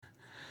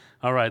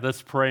All right,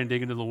 let's pray and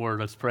dig into the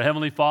Word. Let's pray.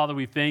 Heavenly Father,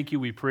 we thank you,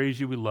 we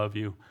praise you, we love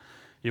you.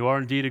 You are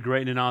indeed a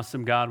great and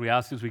awesome God. We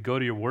ask as we go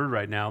to your Word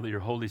right now that your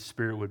Holy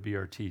Spirit would be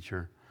our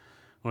teacher.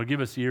 Lord, give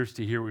us ears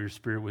to hear what your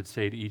Spirit would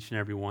say to each and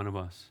every one of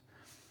us.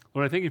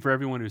 Lord, I thank you for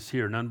everyone who's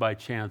here, none by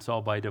chance,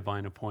 all by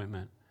divine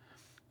appointment.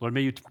 Lord,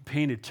 may you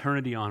paint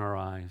eternity on our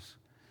eyes.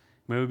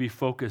 May we be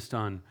focused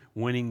on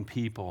winning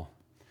people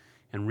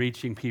and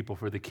reaching people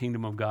for the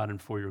kingdom of God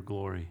and for your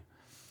glory.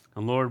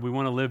 And Lord, we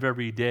want to live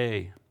every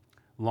day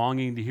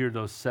longing to hear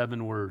those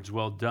 7 words,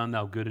 well done,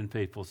 thou good and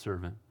faithful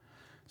servant.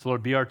 So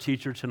Lord, be our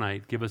teacher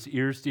tonight. Give us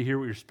ears to hear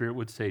what your Spirit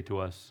would say to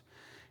us.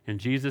 In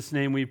Jesus'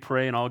 name we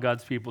pray, and all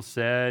God's people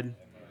said,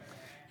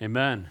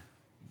 Amen.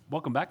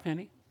 Welcome back,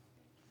 Penny.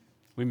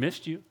 We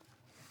missed you.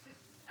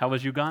 How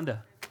was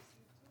Uganda?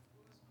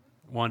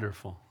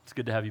 Wonderful. It's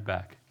good to have you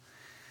back.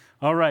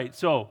 All right,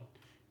 so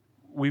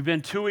we've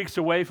been 2 weeks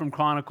away from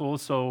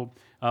Chronicles. So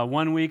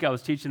 1 week I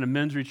was teaching a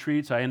men's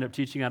retreat, so I ended up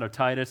teaching out of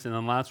Titus, and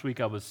then last week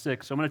I was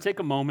sick. So I'm going to take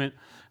a moment,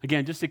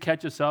 again, just to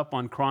catch us up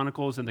on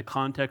Chronicles and the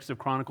context of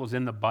Chronicles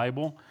in the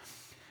Bible.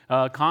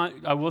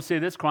 I will say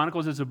this,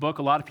 Chronicles is a book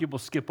a lot of people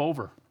skip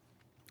over,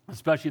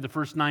 especially the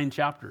first 9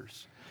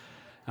 chapters,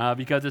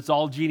 because it's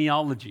all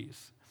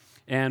genealogies.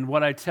 And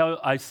what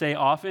I say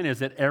often is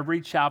that every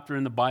chapter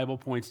in the Bible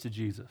points to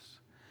Jesus.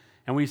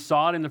 And we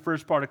saw it in the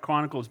first part of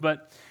Chronicles,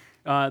 but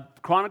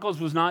Chronicles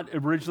was not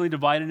originally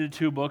divided into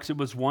 2 books. It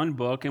was 1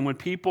 book. And when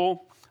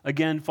people,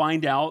 again,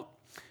 find out,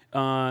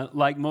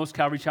 like most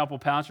Calvary Chapel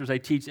pastors, I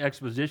teach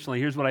expositionally.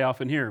 Here's what I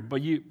often hear.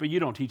 But you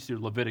don't teach through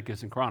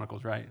Leviticus and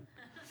Chronicles, right?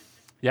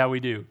 Yeah, we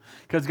do.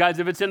 Because, guys,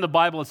 if it's in the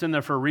Bible, it's in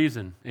there for a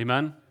reason.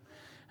 Amen?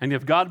 And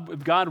if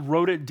God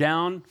wrote it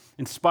down,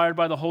 inspired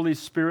by the Holy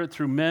Spirit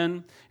through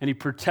men, and he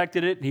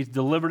protected it, and he's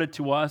delivered it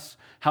to us,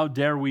 how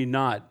dare we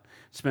not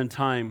spend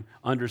time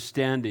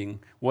understanding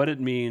what it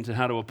means and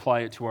how to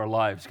apply it to our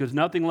lives? Because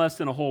nothing less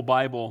than a whole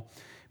Bible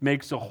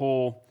makes a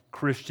whole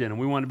Christian, and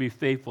we want to be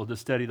faithful to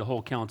study the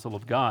whole counsel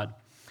of God.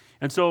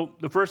 And so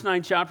the first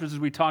 9 chapters, as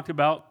we talked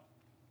about,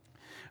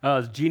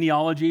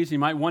 genealogies, you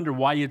might wonder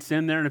why it's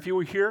in there. And if you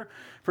were here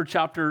for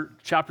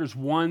chapters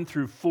 1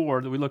 through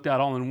 4 that we looked at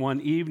all in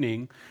one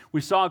evening, we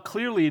saw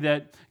clearly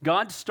that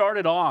God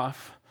started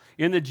off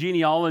in the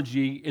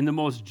genealogy in the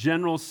most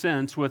general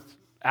sense with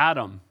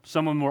Adam,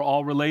 someone we're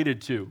all related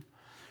to.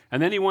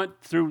 And then he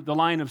went through the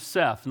line of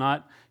Seth,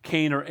 not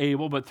Cain or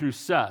Abel, but through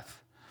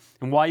Seth.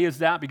 And why is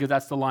that? Because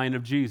that's the line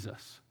of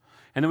Jesus.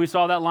 And then we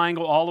saw that line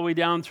go all the way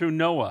down through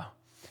Noah.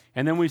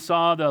 And then we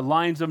saw the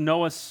lines of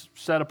Noah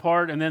set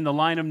apart, and then the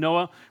line of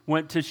Noah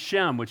went to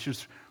Shem, which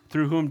is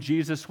through whom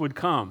Jesus would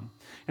come.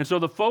 And so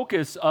the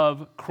focus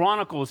of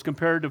Chronicles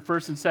compared to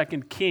 1st and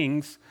 2nd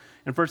Kings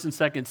and 1st and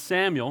 2nd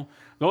Samuel,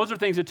 those are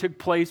things that took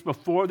place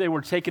before they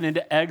were taken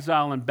into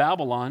exile in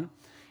Babylon.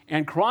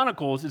 And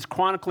Chronicles is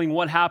chronicling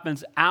what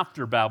happens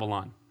after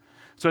Babylon.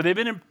 So they've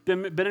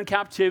been in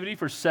captivity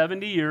for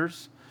 70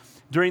 years.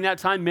 During that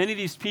time, many of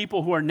these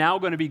people who are now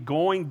going to be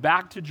going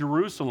back to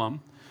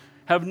Jerusalem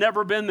have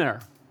never been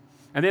there.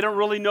 And they don't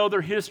really know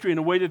their history in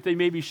a way that they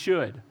maybe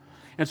should.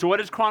 And so what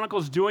is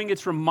Chronicles doing?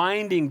 It's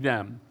reminding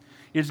them.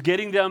 It's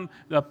getting them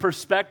the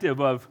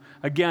perspective of,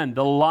 again,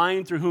 the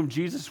line through whom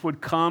Jesus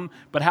would come,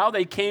 but how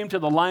they came to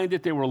the line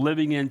that they were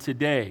living in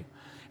today.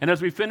 And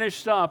as we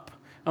finished up,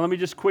 let me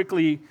just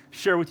quickly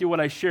share with you what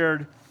I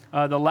shared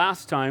the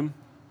last time.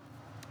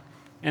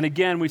 And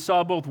again, we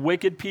saw both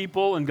wicked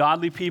people and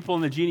godly people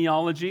in the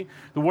genealogy.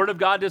 The Word of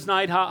God does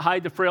not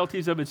hide the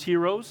frailties of its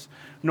heroes,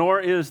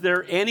 nor is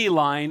there any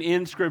line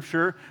in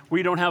Scripture where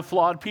you don't have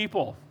flawed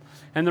people.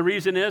 And the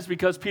reason is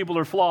because people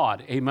are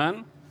flawed.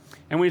 Amen?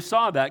 And we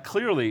saw that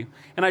clearly.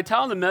 And I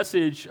told the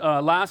message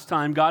last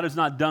time, God is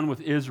not done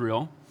with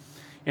Israel.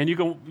 And you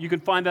can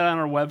find that on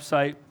our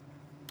website.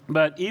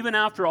 But even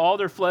after all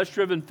their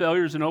flesh-driven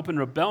failures and open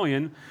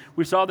rebellion,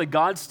 we saw that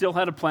God still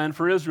had a plan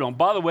for Israel. And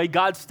by the way,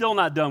 God's still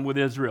not done with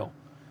Israel.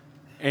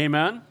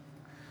 Amen?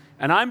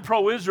 And I'm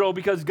pro-Israel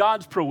because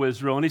God's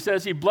pro-Israel. And he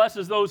says he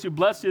blesses those who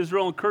bless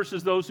Israel and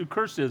curses those who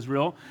curse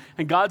Israel.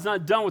 And God's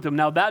not done with them.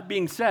 Now, that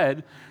being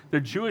said, the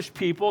Jewish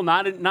people,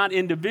 not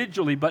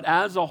individually, but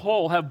as a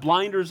whole, have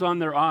blinders on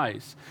their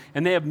eyes.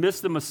 And they have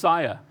missed the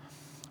Messiah.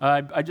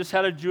 I just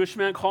had a Jewish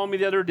man call me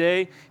the other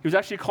day. He was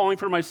actually calling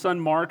for my son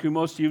Mark, who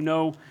most of you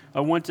know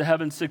went to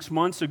heaven 6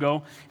 months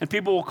ago. And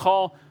people will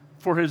call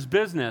for his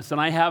business,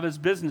 and I have his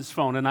business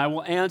phone, and I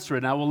will answer it,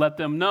 and I will let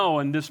them know.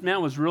 And this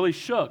man was really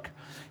shook.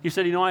 He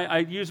said, I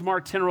used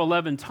Mark 10 or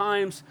 11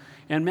 times,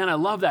 and man, I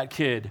love that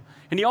kid.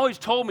 And he always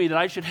told me that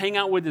I should hang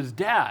out with his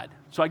dad.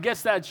 So I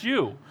guess that's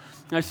you.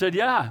 And I said,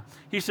 yeah.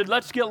 He said,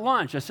 let's get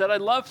lunch. I said,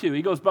 I'd love to.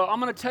 He goes, but I'm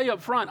going to tell you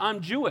up front,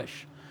 I'm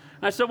Jewish.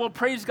 And I said, well,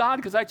 praise God,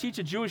 because I teach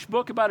a Jewish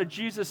book about a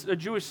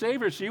Jewish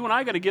Savior, so you and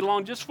I got to get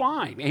along just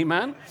fine.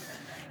 Amen?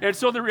 And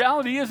so the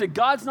reality is that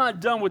God's not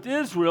done with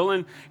Israel.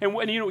 And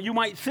when you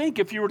might think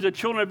if you were the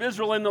children of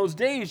Israel in those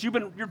days, your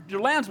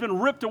land's been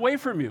ripped away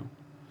from you.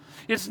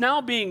 It's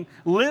now being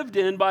lived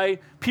in by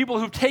people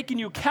who've taken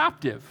you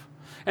captive.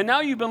 And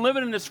now you've been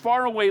living in this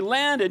faraway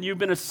land and you've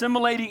been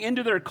assimilating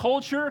into their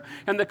culture,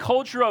 and the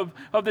culture of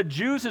the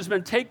Jews has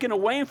been taken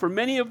away. And for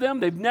many of them,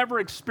 they've never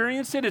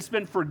experienced it. It's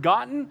been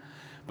forgotten,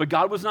 but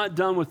God was not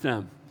done with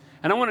them.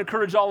 And I want to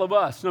encourage all of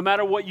us, no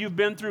matter what you've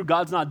been through,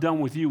 God's not done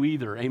with you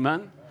either.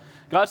 Amen?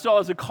 God still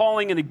has a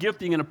calling and a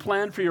gifting and a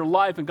plan for your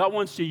life, and God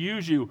wants to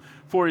use you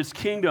for his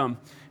kingdom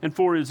and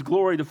for his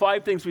glory. The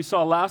 5 things we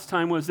saw last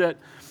time was that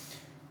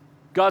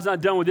God's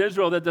not done with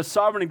Israel, that the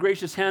sovereign and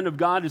gracious hand of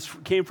God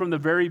came from the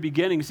very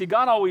beginning. See,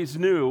 God always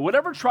knew.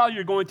 Whatever trial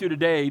you're going through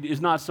today is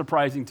not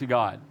surprising to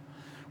God.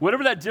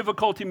 Whatever that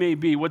difficulty may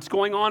be, what's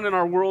going on in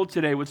our world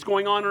today, what's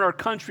going on in our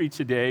country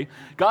today,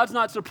 God's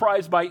not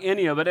surprised by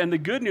any of it. And the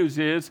good news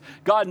is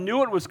God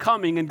knew it was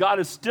coming, and God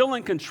is still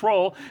in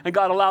control, and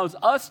God allows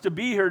us to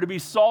be here to be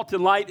salt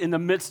and light in the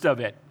midst of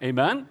it.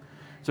 Amen?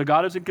 So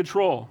God is in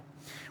control.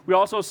 We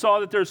also saw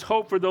that there's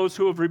hope for those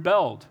who have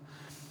rebelled.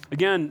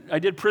 Again, I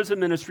did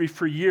prison ministry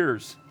for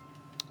years,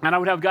 and I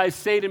would have guys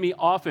say to me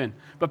often,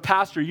 "But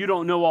Pastor, you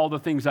don't know all the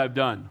things I've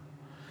done."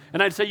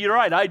 And I'd say, "You're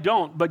right, I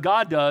don't, but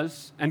God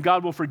does, and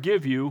God will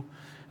forgive you."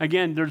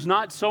 Again, there's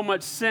not so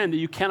much sin that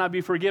you cannot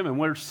be forgiven.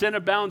 Where sin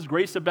abounds,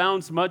 grace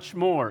abounds much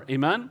more.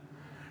 Amen?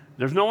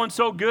 There's no one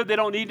so good they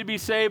don't need to be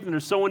saved, and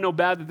there's someone no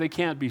bad that they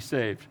can't be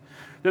saved.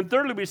 Then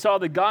thirdly, we saw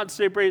that God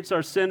separates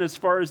our sin as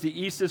far as the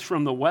east is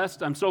from the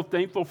west. I'm so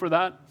thankful for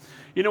that.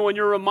 You know, when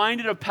you're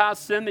reminded of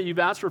past sin that you've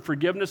asked for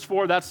forgiveness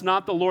for, that's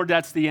not the Lord,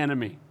 that's the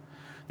enemy.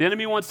 The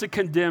enemy wants to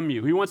condemn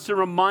you. He wants to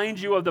remind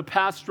you of the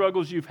past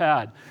struggles you've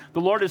had.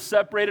 The Lord is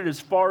separated as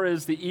far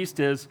as the east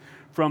is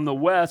from the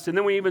west. And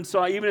then we even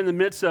saw, even in the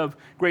midst of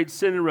great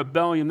sin and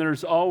rebellion, there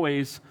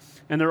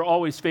are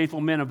always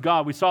faithful men of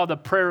God. We saw the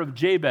prayer of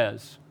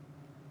Jabez.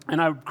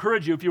 And I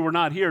encourage you, if you were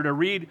not here, to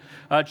read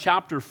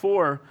chapter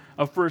 4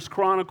 of 1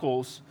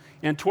 Chronicles.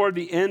 And toward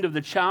the end of the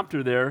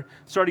chapter there,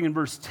 starting in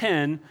verse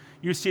 10,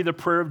 you see the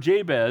prayer of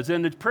Jabez.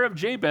 And the prayer of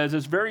Jabez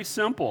is very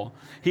simple.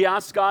 He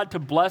asks God to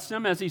bless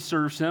him as he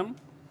serves him.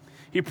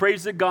 He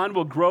prays that God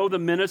will grow the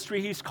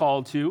ministry he's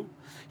called to.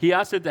 He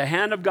asks that the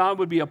hand of God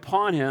would be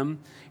upon him.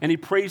 And he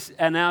prays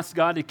and asks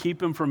God to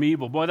keep him from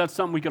evil. Boy, that's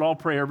something we could all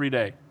pray every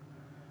day.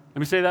 Let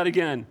me say that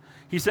again.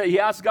 He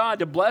asked God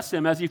to bless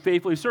him as he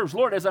faithfully serves.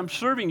 Lord, as I'm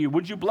serving you,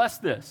 would you bless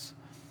this?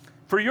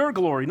 For your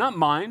glory, not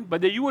mine,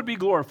 but that you would be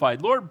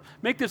glorified. Lord,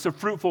 make this a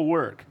fruitful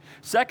work.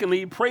 Secondly,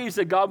 he prays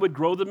that God would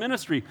grow the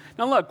ministry.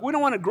 Now look, we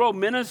don't want to grow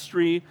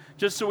ministry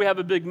just so we have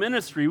a big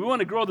ministry. We want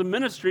to grow the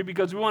ministry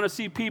because we want to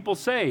see people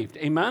saved.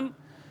 Amen?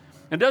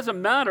 It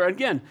doesn't matter.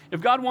 Again,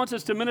 if God wants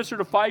us to minister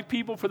to 5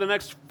 people for the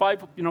next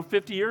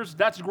 50 years,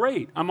 that's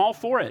great. I'm all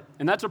for it,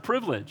 and that's a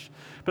privilege.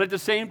 But at the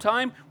same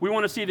time, we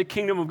want to see the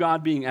kingdom of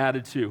God being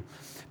added to.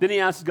 Then he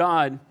asks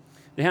God,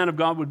 the hand of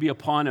God would be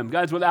upon him.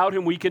 Guys, without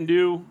him, we can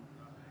do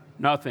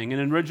nothing.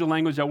 And in original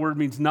language, that word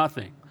means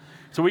nothing.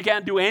 So we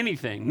can't do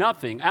anything,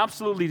 nothing,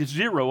 absolutely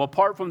zero,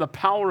 apart from the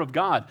power of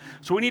God.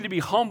 So we need to be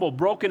humble,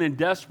 broken, and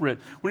desperate.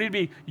 We need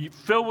to be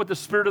filled with the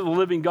Spirit of the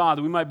living God,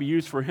 that we might be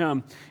used for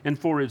him and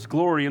for his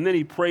glory. And then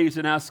he prays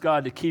and asks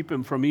God to keep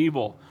him from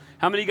evil.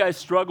 How many of you guys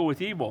struggle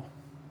with evil?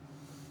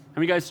 How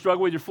many of you guys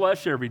struggle with your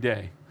flesh every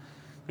day?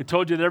 I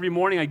told you that every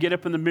morning I get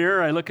up in the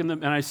mirror, I look in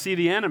and I see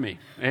the enemy.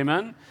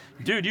 Amen?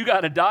 Dude, you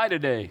got to die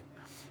today.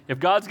 If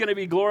God's going to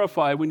be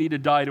glorified, we need to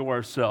die to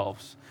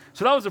ourselves.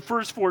 So that was the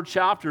first 4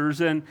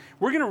 chapters, and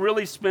we're going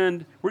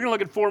to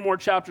look at 4 more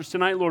chapters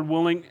tonight, Lord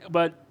willing,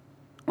 but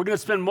we're going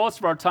to spend most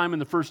of our time in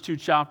the first 2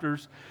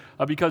 chapters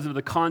because of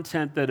the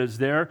content that is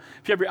there.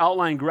 If you have your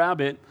outline, grab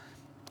it.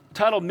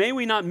 Titled, May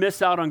We Not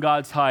Miss Out on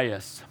God's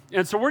Highest.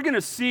 And so we're going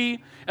to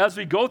see, as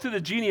we go through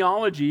the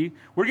genealogy,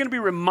 we're going to be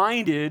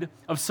reminded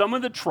of some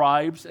of the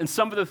tribes and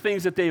some of the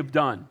things that they have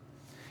done.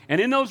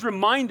 And in those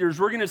reminders,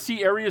 we're going to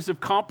see areas of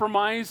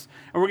compromise,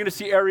 and we're going to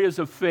see areas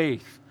of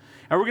faith.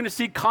 And we're going to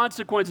see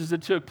consequences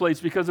that took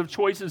place because of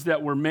choices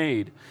that were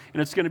made.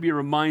 And it's going to be a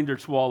reminder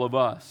to all of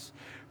us.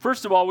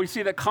 First of all, we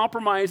see that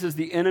compromise is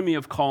the enemy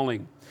of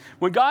calling.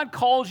 When God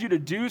calls you to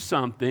do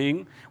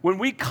something, when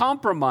we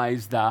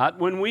compromise that,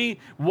 when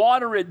we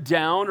water it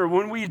down, or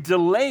when we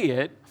delay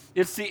it,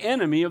 it's the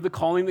enemy of the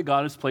calling that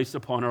God has placed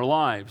upon our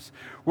lives.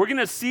 We're going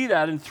to see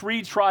that in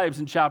 3 tribes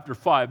in chapter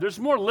 5. There's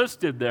more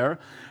listed there,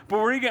 but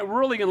we're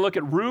really going to look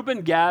at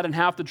Reuben, Gad, and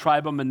half the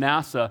tribe of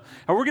Manasseh.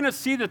 And we're going to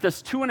see that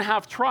this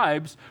 2.5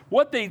 tribes,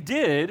 what they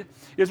did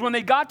is when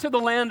they got to the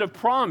land of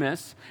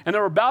promise and they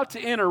were about to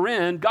enter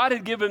in, God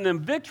had given them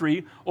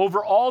victory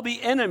over all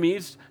the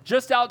enemies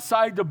just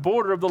outside the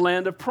border of the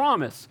land of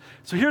promise.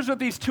 So here's what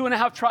these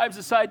 2.5 tribes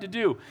decide to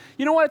do.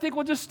 You know what? I think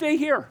we'll just stay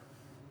here.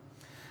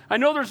 I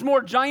know there's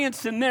more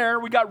giants in there.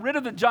 We got rid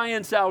of the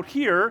giants out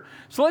here.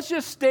 So let's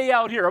just stay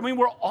out here. I mean,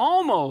 we're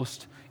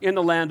almost in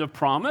the land of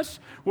promise.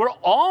 We're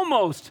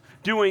almost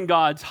doing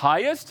God's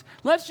highest.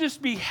 Let's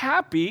just be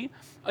happy,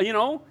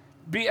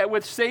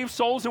 with saved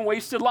souls and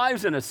wasted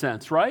lives in a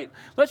sense, right?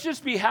 Let's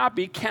just be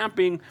happy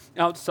camping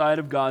outside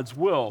of God's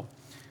will.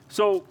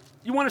 So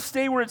you want to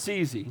stay where it's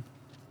easy.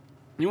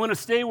 You want to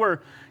stay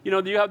where, you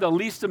have the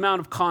least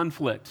amount of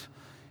conflict.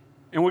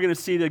 And we're going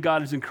to see that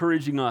God is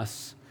encouraging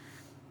us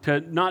to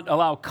not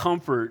allow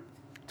comfort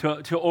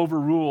to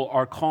overrule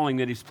our calling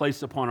that he's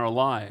placed upon our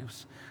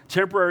lives.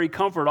 Temporary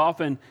comfort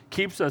often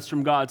keeps us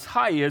from God's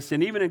highest,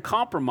 and even in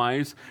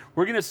compromise,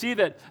 we're going to see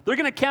that they're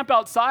going to camp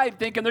outside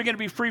thinking they're going to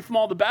be free from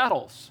all the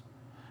battles.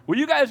 Well,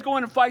 you guys go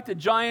in and fight the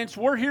giants.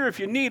 We're here if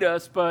you need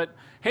us, but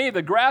hey,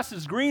 the grass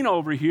is green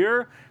over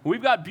here.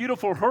 We've got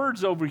beautiful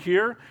herds over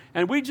here,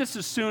 and we just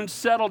as soon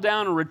settle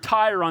down and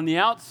retire on the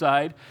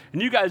outside,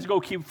 and you guys go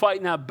keep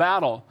fighting that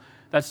battle,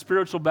 that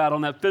spiritual battle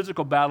and that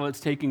physical battle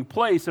that's taking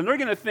place. And they're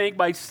going to think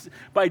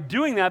by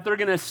doing that, they're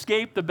going to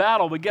escape the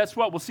battle. But guess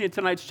what? We'll see in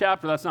tonight's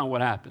chapter, that's not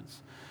what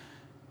happens.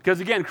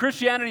 Because again,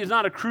 Christianity is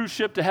not a cruise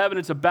ship to heaven.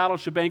 It's a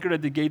battleship anchored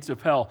at the gates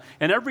of hell.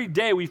 And every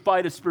day we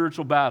fight a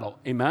spiritual battle.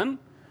 Amen?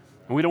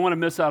 And we don't want to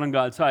miss out on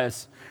God's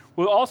highest.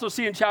 We'll also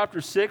see in chapter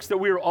 6 that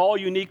we are all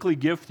uniquely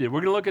gifted.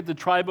 We're going to look at the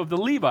tribe of the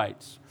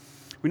Levites.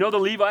 We know the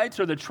Levites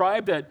are the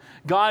tribe that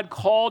God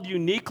called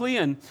uniquely.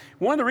 And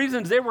one of the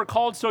reasons they were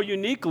called so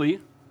uniquely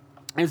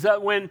is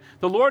that when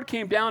the Lord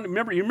came down,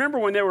 remember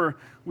when they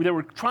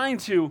were trying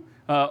to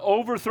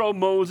overthrow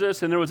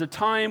Moses, and there was a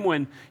time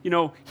when,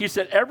 he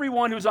said,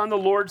 everyone who's on the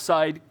Lord's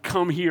side,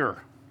 come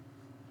here.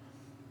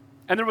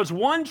 And there was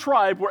one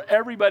tribe where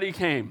everybody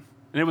came,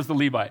 and it was the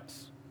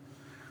Levites.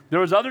 There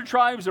was other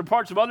tribes or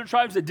parts of other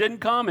tribes that didn't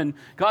come, and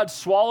God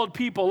swallowed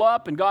people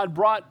up, and God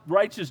brought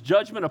righteous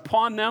judgment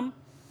upon them.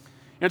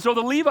 And so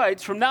the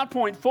Levites, from that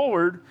point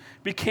forward,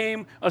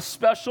 became a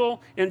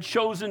special and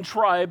chosen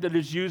tribe that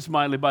is used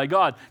mightily by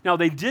God. Now,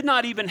 they did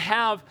not even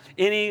have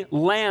any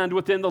land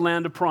within the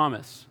land of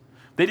promise.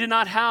 They did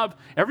not have,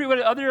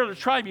 other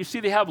tribe, you see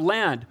they have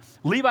land.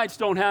 Levites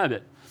don't have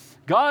it.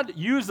 God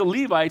used the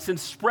Levites and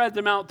spread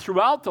them out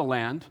throughout the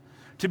land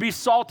to be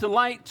salt and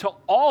light to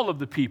all of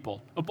the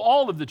people, of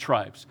all of the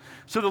tribes.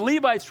 So the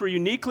Levites were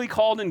uniquely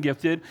called and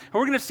gifted. And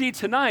we're going to see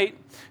tonight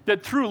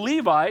that through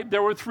Levi,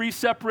 there were 3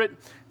 separate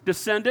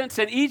descendants,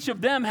 and each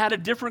of them had a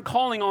different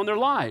calling on their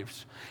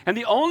lives. And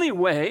the only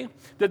way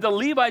that the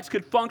Levites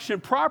could function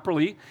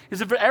properly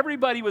is if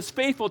everybody was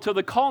faithful to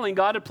the calling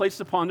God had placed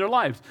upon their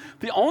lives.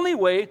 The only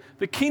way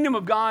the kingdom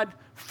of God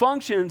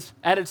functions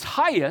at its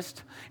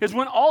highest is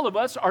when all of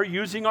us are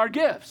using our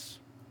gifts.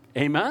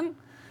 Amen?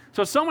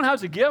 So if someone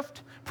has a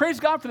gift, praise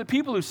God for the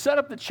people who set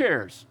up the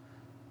chairs.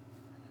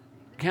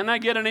 Can I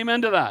get an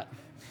amen to that?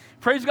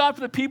 Praise God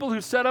for the people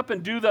who set up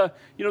and do the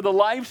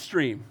live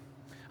stream.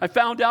 I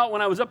found out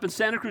when I was up in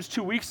Santa Cruz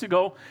 2 weeks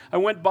ago, I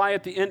went by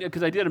at the end,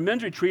 because I did a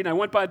men's retreat, and I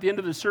went by at the end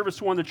of the service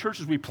to one of the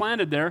churches we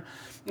planted there,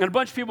 and a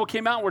bunch of people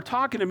came out and were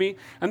talking to me,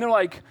 and they're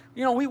like,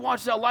 we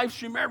watch that live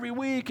stream every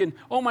week, and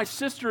my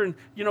sister in,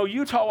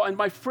 Utah, and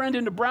my friend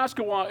in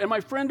Nebraska, and my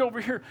friend over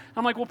here.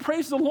 I'm like, well,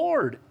 praise the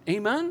Lord,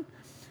 amen?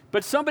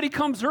 But somebody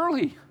comes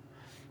early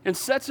and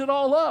sets it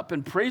all up,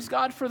 and praise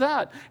God for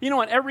that.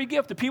 On every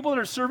gift, the people that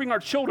are serving our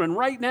children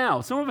right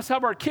now, some of us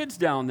have our kids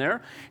down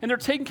there, and they're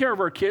taking care of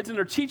our kids, and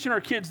they're teaching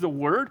our kids the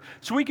Word,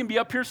 so we can be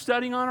up here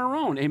studying on our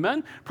own.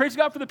 Amen? Praise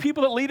God for the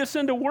people that lead us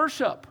into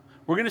worship.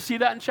 We're going to see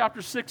that in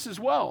chapter 6 as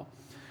well,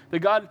 that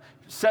God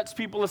sets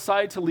people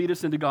aside to lead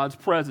us into God's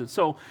presence.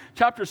 So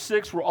chapter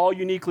 6, we're all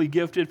uniquely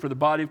gifted for the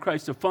body of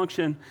Christ to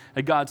function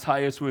at God's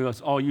highest. We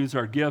must all use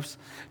our gifts.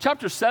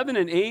 Chapter 7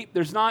 and 8,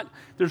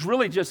 there's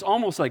really just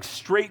almost like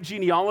straight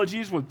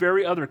genealogies with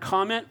very other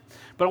comment.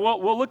 But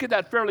we'll look at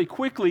that fairly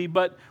quickly,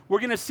 but we're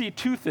going to see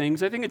 2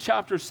 things. I think in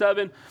chapter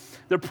 7,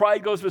 their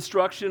pride goes with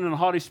destruction and a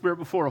haughty spirit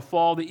before a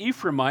fall. The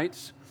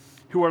Ephraimites,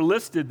 who are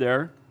listed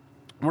there,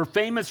 were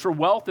famous for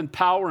wealth and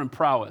power and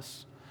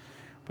prowess.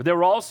 But they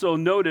were also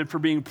noted for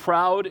being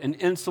proud and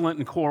insolent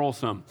and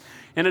quarrelsome.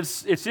 And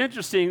it's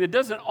interesting, it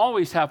doesn't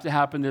always have to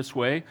happen this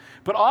way,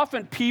 but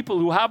often people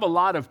who have a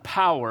lot of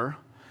power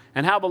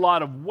and have a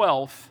lot of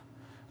wealth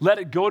let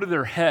it go to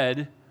their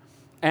head,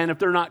 and if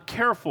they're not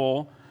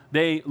careful,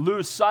 they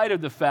lose sight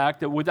of the fact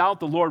that without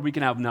the Lord, we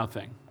can have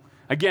nothing.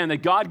 Again,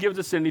 that God gives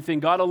us anything.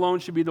 God alone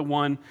should be the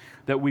one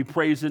that we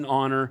praise and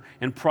honor,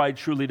 and pride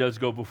truly does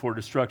go before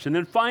destruction.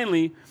 And then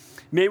finally,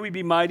 may we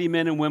be mighty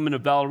men and women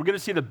of valor. We're going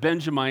to see the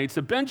Benjamites.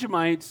 The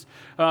Benjamites,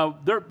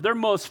 their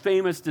most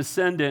famous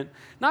descendant,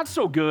 not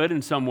so good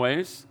in some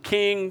ways,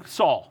 King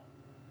Saul.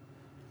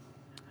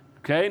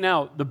 Okay,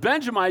 now the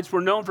Benjamites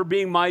were known for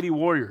being mighty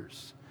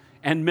warriors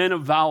and men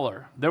of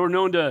valor. They were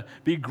known to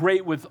be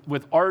great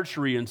with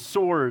archery and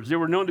swords. They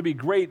were known to be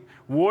great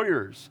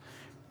warriors.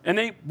 And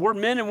they were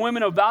men and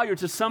women of valor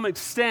to some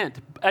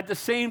extent. At the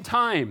same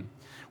time,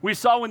 we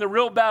saw when the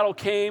real battle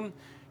came,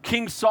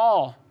 King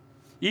Saul,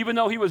 even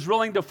though he was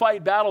willing to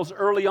fight battles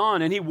early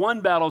on, and he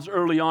won battles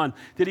early on,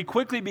 that he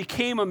quickly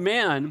became a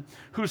man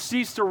who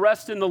ceased to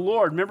rest in the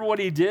Lord. Remember what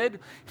he did?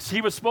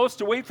 He was supposed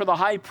to wait for the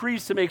high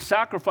priest to make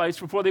sacrifice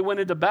before they went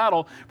into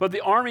battle, but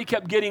the army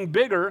kept getting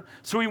bigger,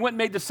 so he went and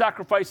made the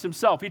sacrifice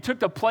himself. He took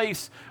the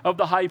place of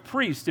the high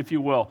priest, if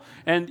you will,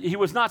 and he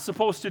was not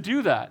supposed to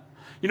do that.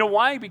 You know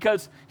why?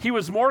 Because he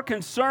was more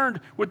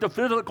concerned with the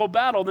physical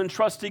battle than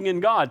trusting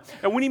in God.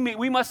 And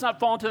we must not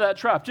fall into that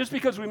trap. Just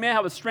because we may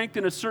have a strength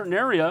in a certain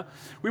area,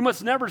 we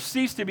must never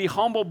cease to be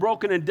humble,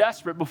 broken, and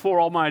desperate before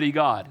Almighty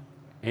God.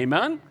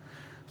 Amen?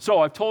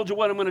 So I've told you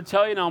what I'm going to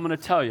tell you, now I'm going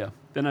to tell you.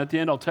 then at the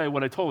end I'll tell you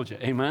what I told you.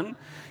 Amen?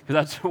 Because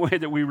that's the way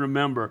that we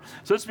remember.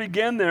 So let's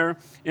begin there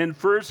in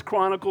 1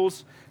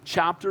 Chronicles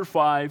chapter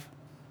 5.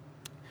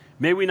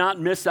 May we not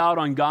miss out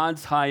on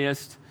God's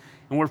highest.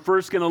 And we're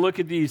first going to look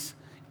at these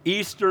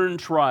eastern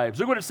tribes.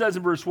 Look what it says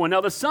in verse 1.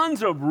 Now the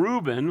sons of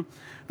Reuben,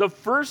 the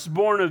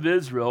firstborn of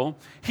Israel,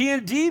 he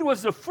indeed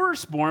was the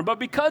firstborn, but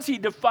because he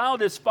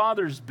defiled his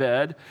father's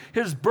bed,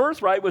 his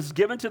birthright was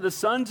given to the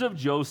sons of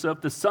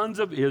Joseph, the sons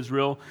of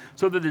Israel,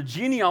 so that the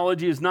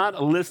genealogy is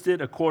not listed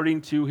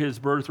according to his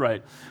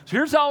birthright. So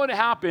here's how it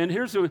happened.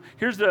 Here's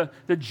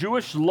the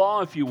Jewish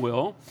law, if you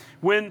will.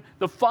 When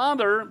the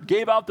father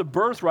gave out the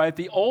birthright,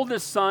 the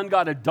oldest son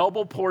got a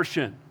double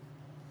portion.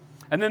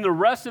 And then the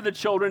rest of the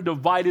children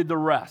divided the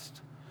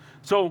rest.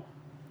 So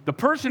the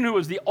person who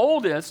was the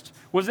oldest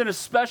was in a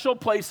special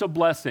place of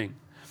blessing.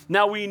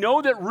 Now we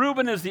know that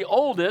Reuben is the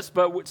oldest,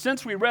 but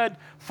since we read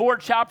 4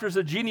 chapters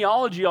of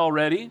genealogy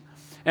already,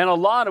 and a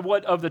lot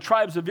of the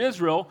tribes of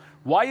Israel,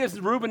 why is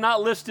Reuben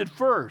not listed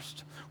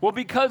first? Well,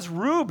 because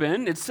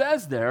Reuben, it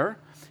says there,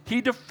 he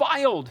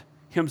defiled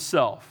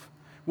himself.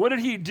 What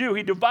did he do?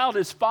 He defiled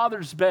his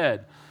father's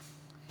bed.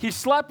 He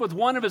slept with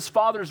one of his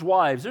father's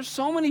wives. There's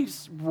so many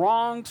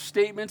wrong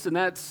statements in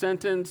that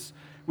sentence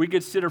we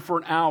could sit here for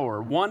an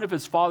hour. One of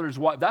his father's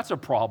wives, that's a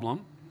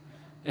problem.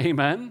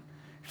 Amen.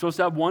 You're supposed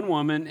to have one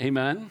woman,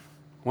 amen.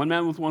 One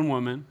man with one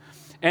woman.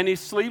 And he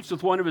sleeps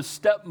with one of his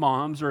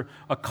stepmoms or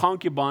a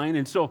concubine.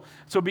 And so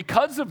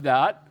because of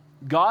that,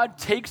 God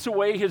takes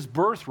away his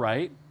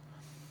birthright,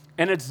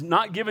 and it's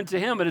not given to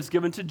him, but it's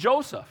given to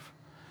Joseph.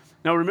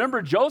 Now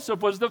remember,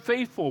 Joseph was the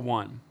faithful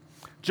one.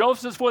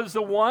 Joseph was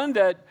the one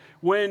that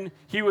when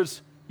he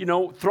was,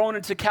 thrown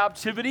into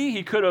captivity,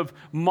 he could have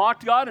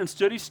mocked God.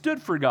 Instead, he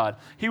stood for God.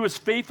 He was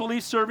faithfully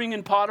serving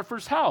in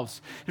Potiphar's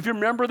house. If you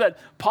remember that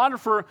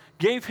Potiphar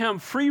gave him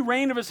free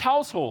reign of his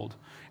household.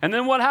 And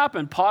then what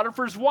happened?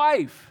 Potiphar's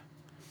wife,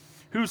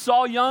 who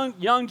saw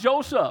young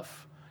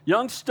Joseph,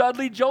 young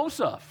studly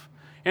Joseph.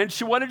 And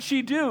what did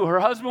she do? Her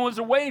husband was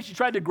away. She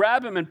tried to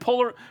grab him and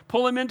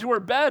pull him into her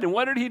bed. And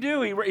what did he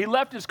do? He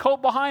left his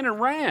coat behind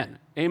and ran.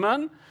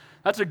 Amen?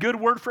 That's a good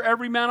word for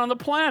every man on the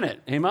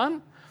planet.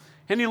 Amen?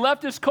 And he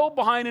left his coat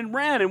behind and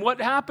ran. And what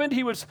happened?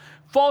 He was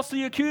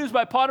falsely accused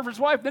by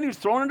Potiphar's wife. Then he was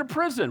thrown into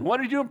prison. What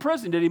did he do in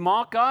prison? Did he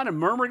mock God and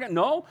murmur again?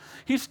 No.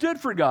 He stood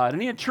for God,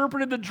 and he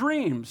interpreted the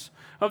dreams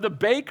of the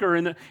baker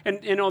and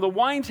the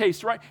wine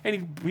taster, right?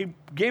 And he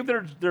gave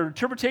their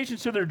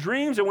interpretations to their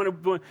dreams. And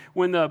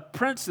when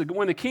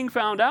the king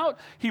found out,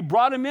 he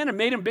brought him in and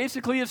made him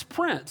basically his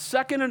prince,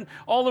 second in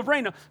all of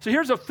reign. So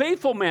here's a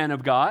faithful man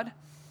of God.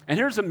 And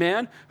here's a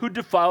man who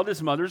defiled his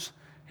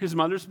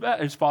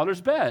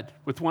father's bed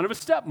with one of his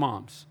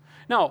stepmoms.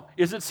 Now,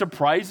 is it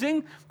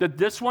surprising that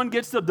this one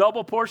gets the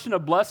double portion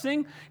of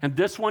blessing and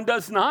this one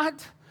does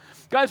not?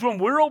 Guys, when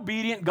we're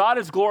obedient, God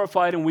is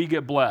glorified and we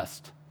get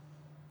blessed.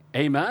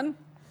 Amen?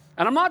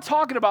 And I'm not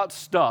talking about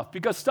stuff,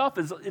 because stuff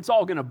it's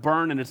all going to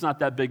burn and it's not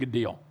that big a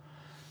deal.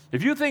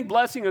 If you think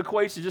blessing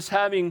equates to just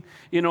having,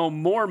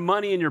 more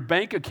money in your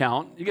bank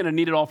account, you're going to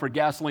need it all for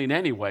gasoline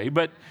anyway.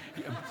 But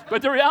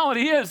the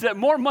reality is that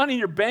more money in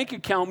your bank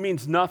account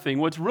means nothing.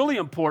 What's really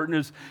important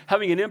is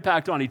having an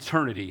impact on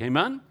eternity.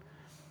 Amen?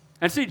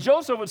 And see,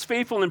 Joseph was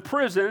faithful in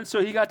prison,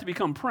 so he got to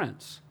become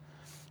prince.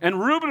 And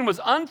Reuben was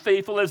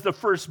unfaithful as the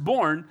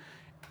firstborn,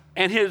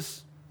 and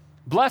his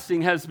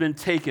blessing has been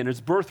taken.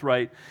 His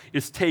birthright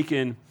is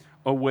taken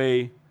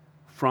away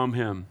from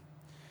him.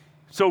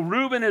 So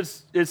Reuben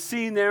is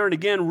seen there, and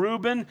again,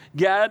 Reuben,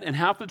 Gad, and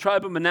half the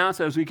tribe of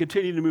Manasseh, as we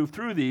continue to move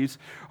through these,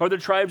 are the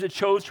tribes that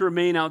chose to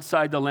remain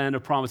outside the land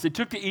of promise. They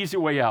took the easy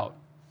way out.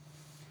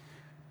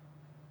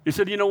 They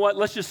said, you know what,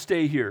 let's just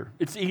stay here.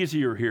 It's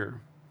easier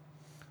here.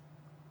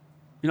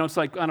 It's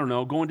like, I don't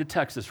know, going to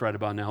Texas right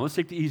about now. Let's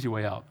take the easy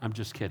way out. I'm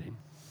just kidding.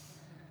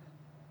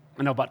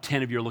 I know about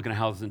 10 of you are looking at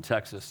houses in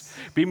Texas.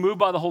 Be moved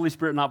by the Holy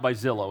Spirit, not by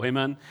Zillow.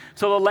 Amen?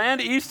 So the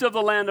land east of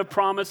the land of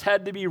promise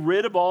had to be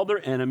rid of all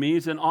their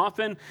enemies, and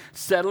often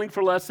settling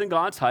for less than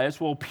God's highest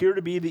will appear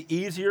to be the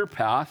easier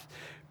path.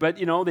 But,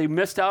 they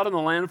missed out on the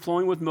land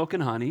flowing with milk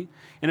and honey,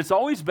 and it's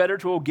always better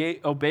to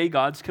obey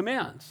God's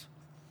commands.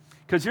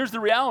 Because here's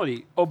the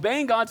reality.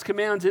 Obeying God's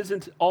commands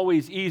isn't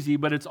always easy,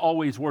 but it's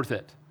always worth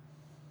it.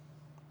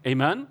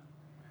 Amen?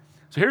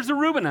 So here's the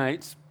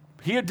Reubenites.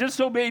 He had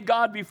disobeyed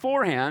God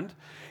beforehand.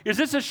 Is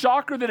this a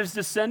shocker that his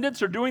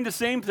descendants are doing the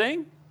same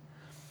thing?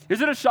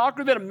 Is it a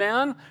shocker that a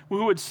man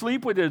who would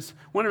sleep with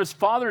one of his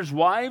father's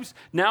wives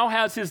now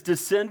has his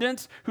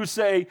descendants who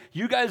say,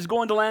 you guys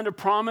go into the land of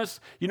promise.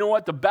 You know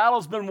what? The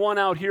battle's been won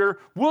out here.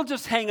 We'll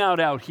just hang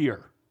out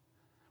here.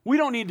 We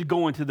don't need to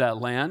go into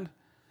that land.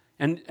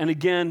 And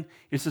again,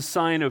 it's a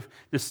sign of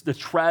the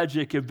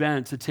tragic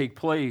events that take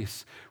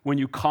place when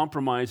you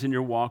compromise in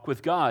your walk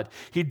with God.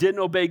 He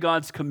didn't obey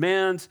God's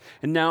commands,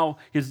 and now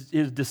his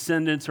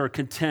descendants are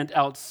content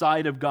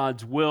outside of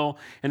God's will,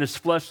 and his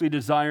fleshly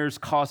desires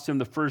cost him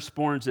the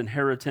firstborn's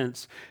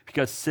inheritance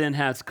because sin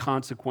has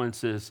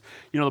consequences.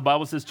 The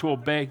Bible says to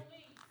obey.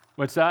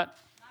 What's that?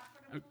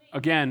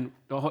 Again,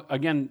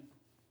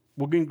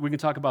 we can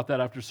talk about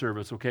that after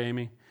service, okay,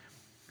 Amy?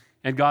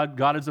 And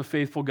God is a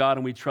faithful God,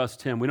 and we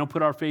trust him. We don't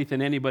put our faith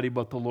in anybody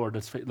but the Lord.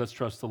 Let's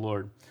trust the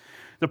Lord.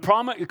 The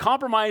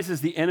compromise is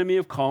the enemy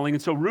of calling.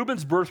 And so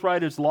Reuben's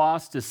birthright is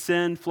lost to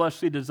sin,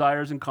 fleshly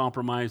desires, and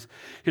compromise.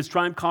 His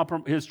tribe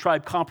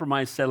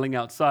compromised settling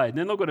outside. And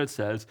then look what it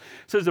says.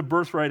 It says the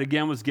birthright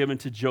again was given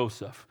to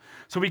Joseph.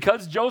 So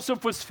because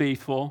Joseph was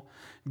faithful,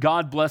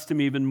 God blessed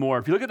him even more.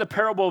 If you look at the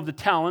parable of the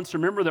talents,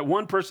 remember that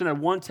one person had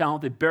 1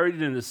 talent, they buried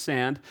it in the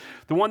sand.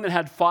 The one that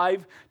had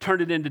 5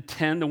 turned it into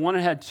 10. The one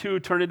that had 2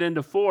 turned it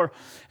into 4.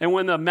 And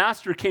when the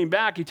master came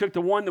back, he took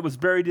the one that was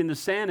buried in the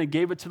sand and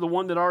gave it to the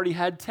one that already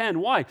had 10.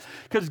 Why?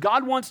 Because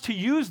God wants to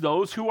use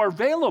those who are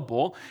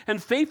available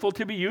and faithful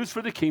to be used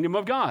for the kingdom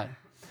of God.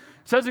 It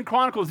says in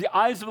Chronicles, the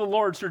eyes of the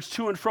Lord search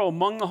to and fro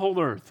among the whole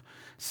earth,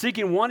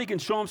 seeking one he can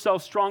show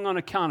himself strong on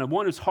account of,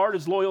 one whose heart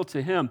is loyal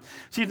to him.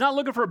 See, he's not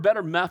looking for a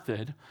better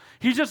method.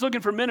 He's just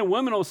looking for men and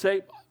women who will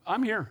say,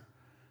 I'm here.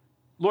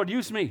 Lord,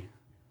 use me.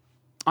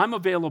 I'm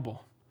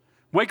available.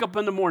 Wake up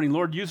in the morning.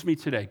 Lord, use me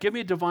today. Give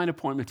me a divine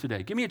appointment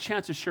today. Give me a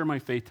chance to share my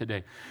faith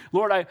today.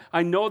 Lord,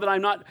 I know that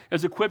I'm not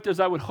as equipped as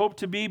I would hope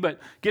to be, but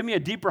give me a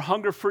deeper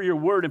hunger for your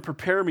word and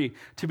prepare me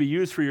to be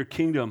used for your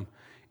kingdom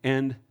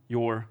and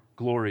your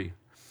glory.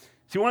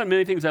 See, one of the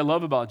many things I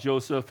love about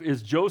Joseph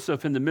is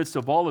Joseph, in the midst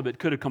of all of it,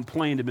 could have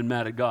complained and been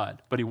mad at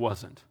God, but he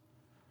wasn't,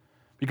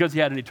 because he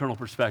had an eternal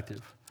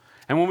perspective.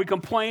 And when we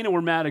complain and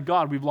we're mad at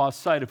God, we've lost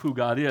sight of who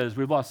God is.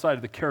 We've lost sight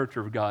of the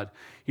character of God.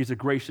 He's a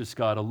gracious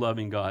God, a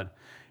loving God,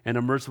 and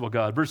a merciful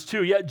God. Verse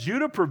 2, yet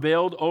Judah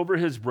prevailed over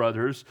his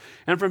brothers,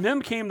 and from him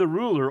came the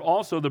ruler,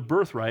 also the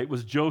birthright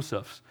was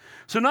Joseph's.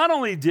 So not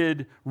only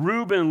did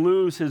Reuben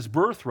lose his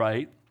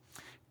birthright,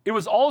 it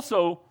was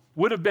also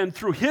would have been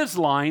through his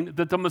line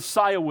that the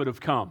Messiah would have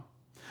come.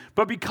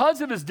 But because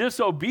of his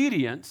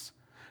disobedience,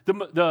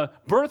 the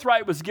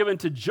birthright was given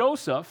to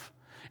Joseph,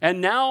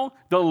 and now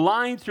the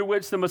line through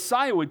which the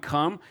Messiah would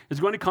come is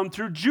going to come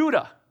through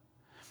Judah.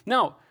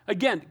 Now,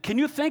 again, can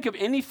you think of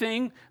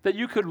anything that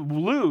you could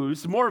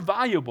lose more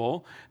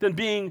valuable than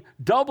being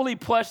doubly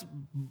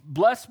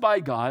blessed by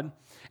God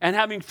and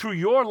having through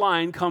your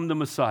line come the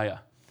Messiah?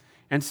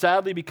 And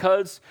sadly,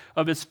 because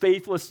of his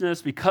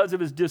faithlessness, because of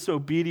his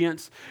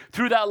disobedience,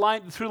 through the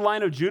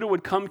line of Judah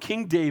would come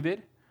King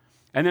David,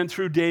 and then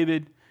through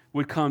David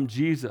would come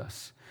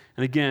Jesus.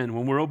 And again,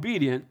 when we're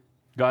obedient,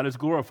 God is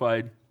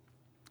glorified,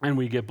 and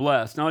we get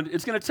blessed. Now,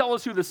 it's going to tell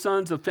us who the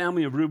sons of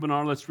family of Reuben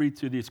are. Let's read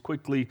through these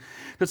quickly.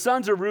 The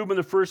sons of Reuben,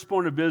 the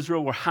firstborn of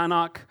Israel, were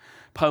Hanok,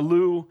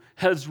 Palu,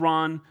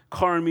 Hezron,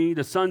 Carmi.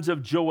 The sons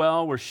of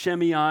Joel were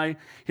Shimei,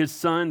 his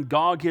son,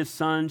 Gog, his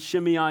son,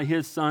 Shimei,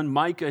 his son,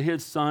 Micah,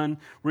 his son,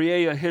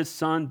 Reaiah, his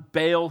son,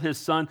 Baal, his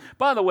son.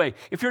 By the way,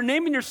 if you're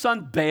naming your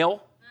son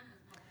Baal,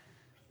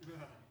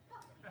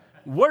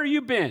 where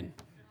you been?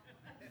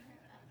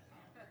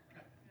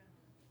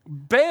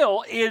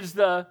 Baal is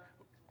the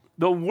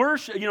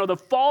worship, the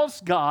false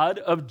god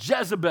of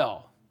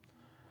Jezebel.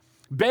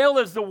 Baal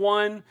is the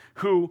one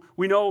who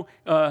we know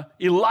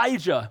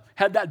Elijah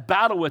had that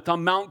battle with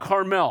on Mount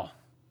Carmel.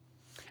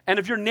 And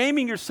if you're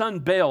naming your son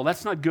Baal,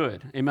 that's not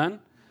good. Amen?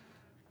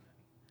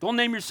 Don't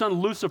name your son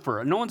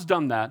Lucifer. No one's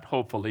done that,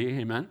 hopefully.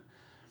 Amen?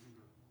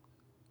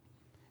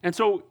 And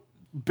so,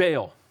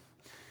 Baal.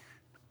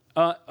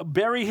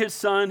 Bury his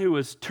son, who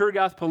was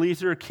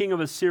Tirgath-Pileser, king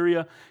of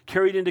Assyria,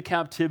 carried into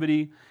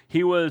captivity.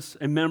 He was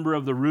a member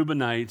of the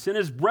Reubenites. And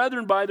his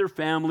brethren by their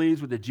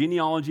families, with the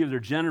genealogy of their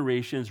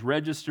generations,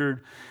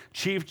 registered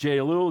chief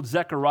Jaelul,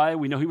 Zechariah,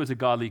 we know he was a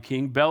godly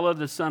king, Bela,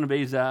 the son of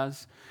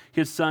Azaz,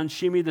 his son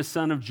Shimi, the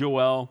son of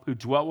Joel, who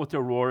dwelt with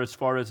Aurora as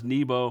far as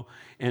Nebo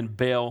and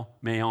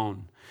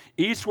Baal-Meon.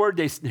 Eastward,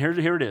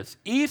 here it is.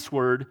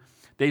 Eastward,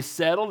 they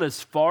settled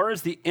as far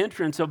as the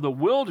entrance of the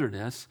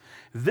wilderness,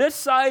 this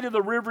side of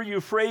the river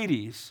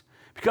Euphrates,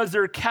 because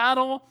their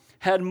cattle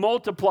had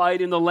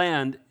multiplied in the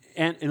land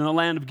and in the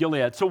land of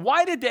Gilead. So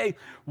why did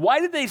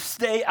they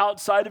stay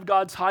outside of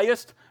God's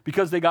highest?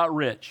 Because they got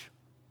rich.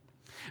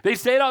 They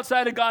stayed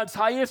outside of God's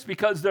highest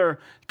because their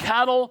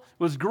cattle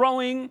was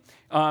growing.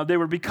 They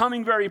were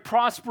becoming very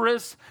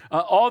prosperous.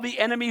 All the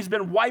enemies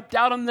been wiped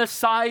out on this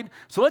side.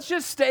 So let's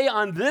just stay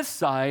on this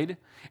side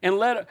and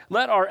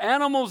let our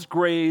animals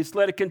graze,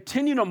 let it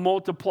continue to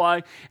multiply,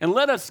 and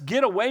let us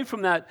get away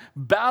from that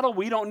battle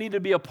we don't need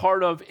to be a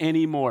part of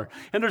anymore.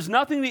 And there's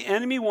nothing the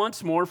enemy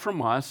wants more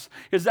from us,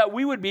 is that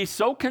we would be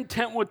so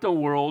content with the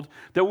world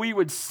that we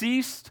would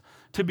cease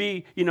to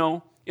be,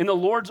 in the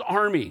Lord's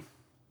army,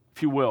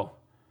 if you will.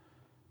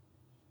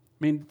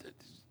 I mean,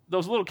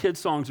 those little kid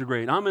songs are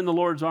great. I'm in the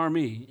Lord's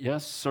army.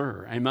 Yes,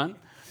 sir. Amen?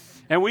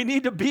 And we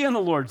need to be in the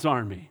Lord's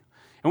army.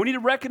 And we need to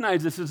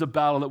recognize this is a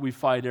battle that we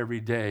fight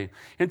every day.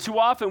 And too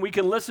often we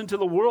can listen to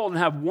the world and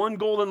have one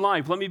goal in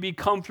life. Let me be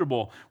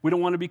comfortable. We don't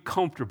want to be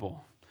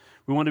comfortable.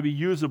 We want to be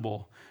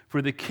usable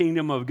for the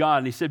kingdom of God.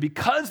 And he said,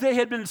 because they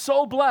had been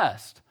so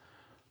blessed,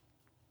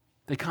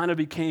 they kind of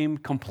became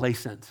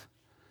complacent.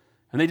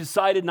 And they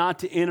decided not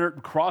to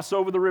cross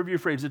over the river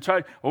Euphrates, to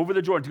try over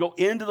the Jordan, to go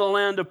into the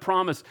land of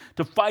promise,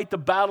 to fight the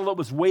battle that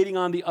was waiting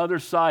on the other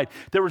side.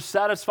 They were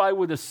satisfied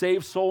with a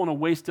saved soul and a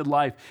wasted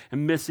life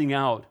and missing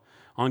out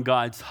on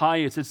God's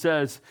highest. It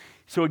says,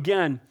 so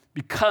again,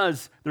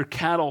 because their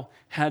cattle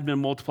had been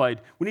multiplied,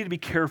 we need to be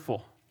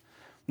careful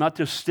not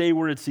to stay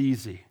where it's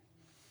easy,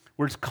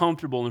 where it's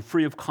comfortable and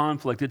free of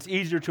conflict. It's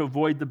easier to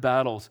avoid the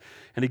battles.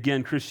 And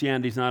again,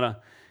 Christianity is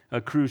not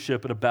a cruise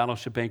ship, but a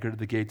battleship anchored at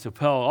the gates of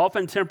hell.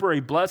 Often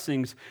temporary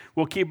blessings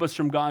will keep us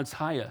from God's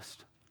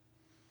highest.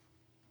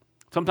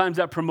 Sometimes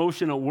that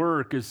promotion at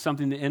work is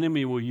something the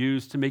enemy will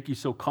use to make you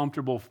so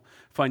comfortable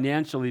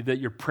financially that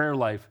your prayer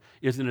life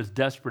isn't as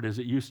desperate as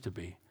it used to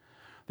be,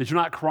 that you're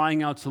not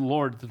crying out to the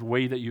Lord the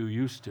way that you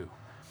used to.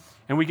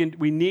 And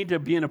we need to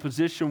be in a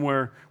position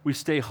where we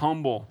stay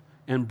humble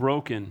and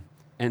broken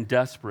and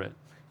desperate.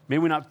 May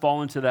we not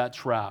fall into that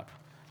trap.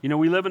 You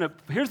know,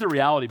 here's the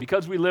reality.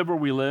 Because we live where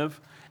we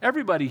live,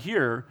 everybody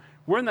here,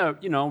 we're in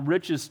the,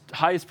 richest,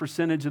 highest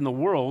percentage in the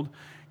world,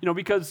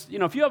 because,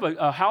 if you have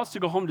a house to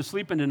go home to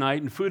sleep in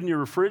tonight and food in your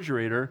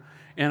refrigerator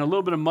and a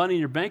little bit of money in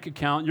your bank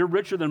account, you're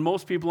richer than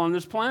most people on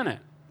this planet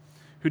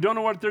who don't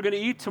know what they're going to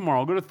eat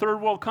tomorrow, go to third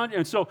world country.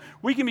 And so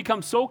we can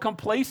become so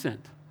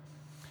complacent.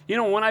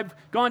 When I've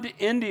gone to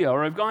India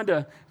or I've gone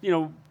to,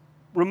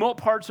 remote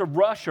parts of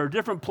Russia or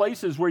different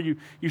places where you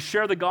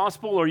share the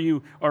gospel or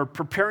you are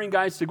preparing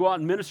guys to go out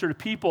and minister to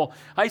people,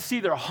 I see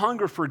their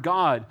hunger for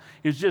God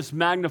is just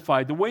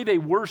magnified. The way they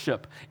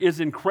worship is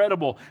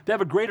incredible. They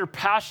have a greater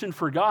passion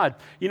for God.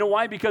 You know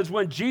why? Because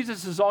when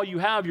Jesus is all you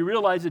have, you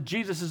realize that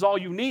Jesus is all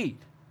you need.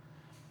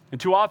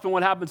 And too often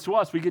what happens to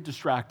us, we get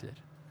distracted.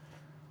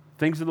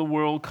 Things of the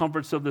world,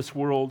 comforts of this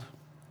world.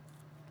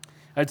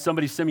 I had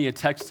somebody send me a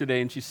text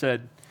today and she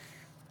said,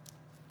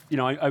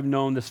 I've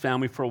known this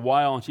family for a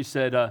while, and she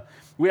said,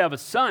 we have a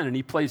son, and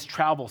he plays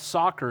travel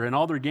soccer, and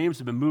all their games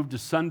have been moved to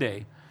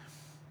Sunday.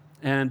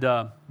 And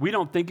we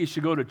don't think he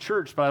should go to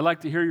church, but I'd like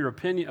to hear your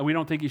opinion. We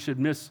don't think he should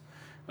miss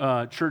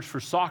church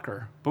for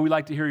soccer, but we'd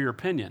like to hear your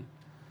opinion.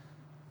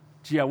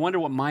 Gee, I wonder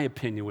what my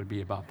opinion would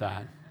be about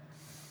that.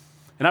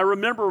 And I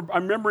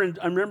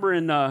remember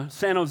in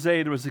San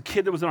Jose, there was a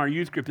kid that was in our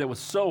youth group that was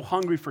so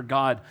hungry for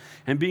God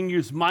and being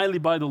used mightily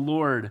by the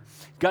Lord.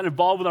 Got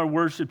involved with our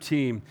worship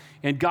team,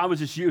 and God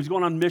was he was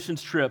going on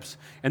missions trips.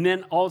 And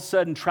then all of a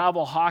sudden,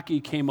 travel hockey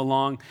came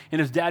along,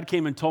 and his dad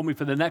came and told me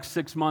for the next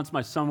 6 months,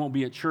 my son won't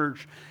be at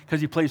church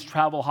because he plays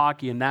travel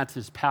hockey, and that's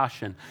his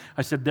passion.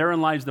 I said, therein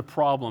lies the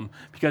problem,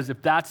 because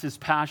if that's his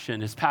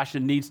passion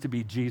needs to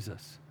be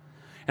Jesus.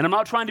 And I'm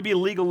not trying to be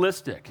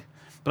legalistic.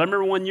 But I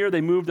remember one year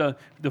they moved the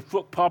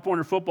Pop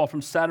Warner football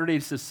from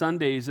Saturdays to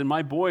Sundays, and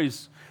my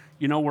boys,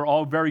 were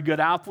all very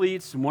good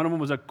athletes, and one of them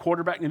was a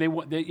quarterback, and they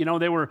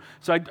were.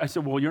 So I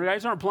said, well, your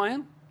guys aren't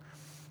playing?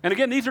 And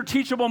again, these are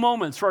teachable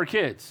moments for our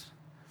kids.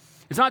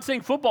 It's not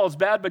saying football is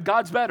bad, but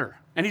God's better,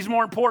 and He's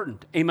more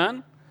important.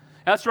 Amen?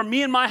 As for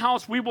me and my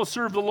house, we will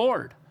serve the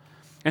Lord.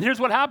 And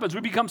here's what happens.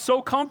 We become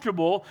so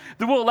comfortable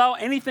that we'll allow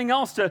anything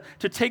else to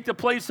take the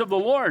place of the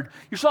Lord.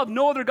 You shall have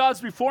no other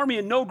gods before me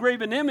and no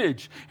graven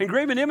image. And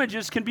graven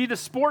images can be the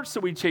sports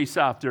that we chase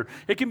after.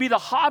 It can be the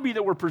hobby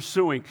that we're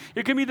pursuing.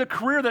 It can be the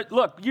career that,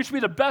 look, you should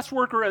be the best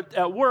worker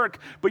at work,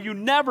 but you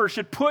never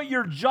should put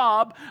your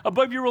job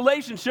above your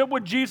relationship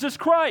with Jesus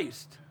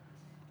Christ.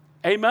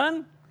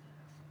 Amen?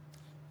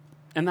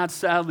 And that,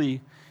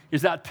 sadly,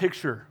 is that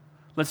picture.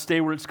 Let's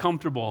stay where it's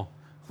comfortable.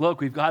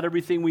 Look, we've got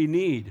everything we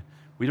need.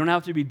 We don't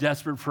have to be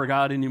desperate for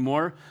God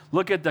anymore.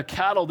 Look at the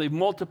cattle. They've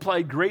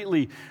multiplied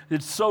greatly.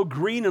 It's so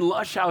green and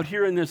lush out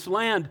here in this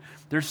land.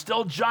 There's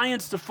still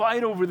giants to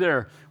fight over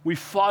there. We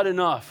fought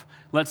enough.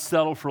 Let's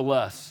settle for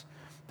less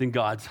than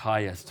God's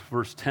highest.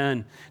 Verse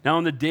 10, now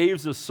in the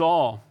days of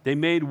Saul, they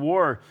made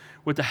war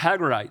with the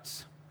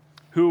Hagarites,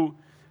 who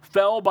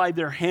fell by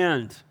their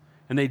hand,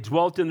 and they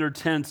dwelt in their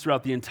tents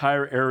throughout the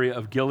entire area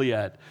of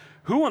Gilead.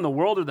 Who in the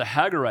world are the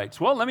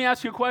Hagarites? Well, let me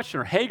ask you a question.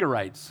 Or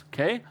Hagarites,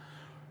 okay?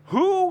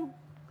 Who?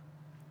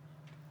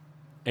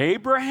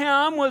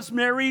 Abraham was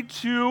married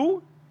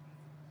to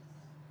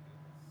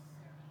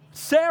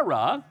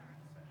Sarah,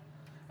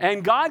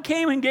 and God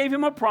came and gave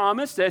him a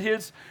promise that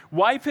his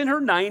wife in her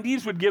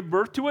 90s would give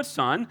birth to a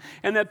son,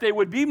 and that they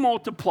would be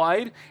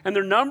multiplied, and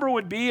their number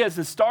would be as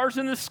the stars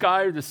in the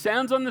sky or the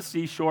sands on the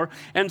seashore.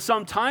 And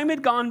some time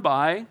had gone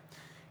by,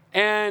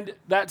 and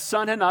that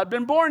son had not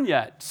been born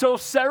yet. So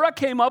Sarah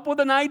came up with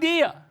an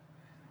idea.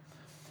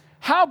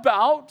 How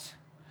about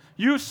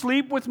you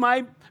sleep with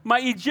my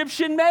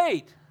Egyptian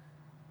maid?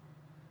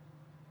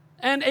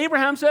 And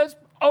Abraham says,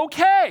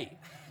 okay.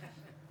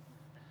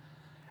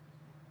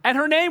 And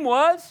her name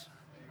was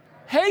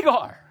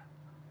Hagar.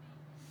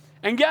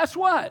 And guess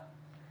what?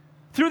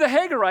 Through the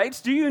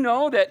Hagarites, do you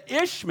know that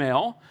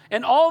Ishmael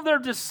and all their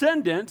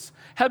descendants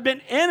have been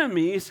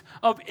enemies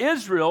of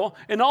Israel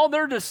and all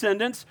their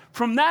descendants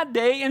from that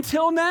day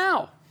until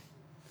now?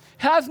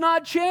 Has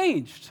not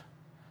changed.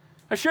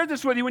 I shared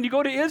this with you. When you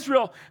go to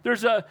Israel,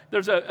 there's a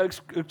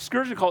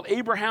excursion called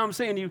Abraham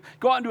saying you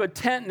go out into a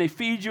tent and they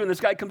feed you, and this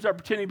guy comes up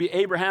pretending to be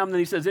Abraham, and then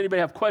he says, anybody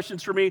have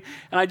questions for me?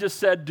 And I just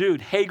said,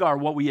 dude, Hagar,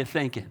 what were you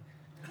thinking?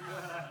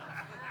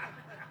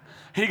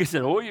 And he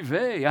said, oy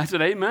vey. I said,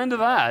 amen to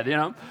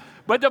that,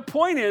 But the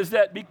point is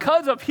that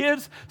because of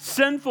his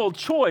sinful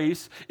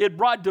choice, it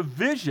brought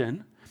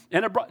division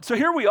And so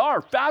here we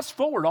are, fast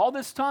forward all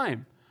this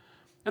time,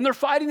 and they're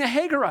fighting the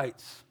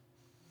Hagarites.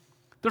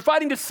 They're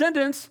fighting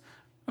descendants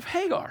of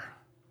Hagar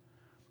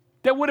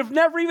that would have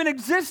never even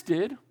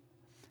existed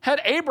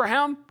had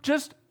Abraham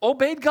just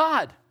obeyed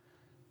God.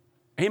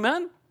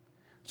 Amen?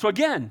 So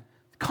again,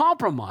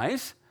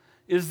 compromise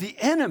is the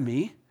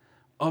enemy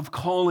of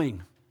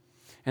calling.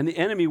 And the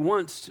enemy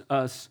wants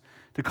us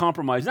to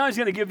compromise. Now he's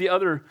going to give the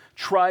other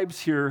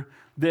tribes here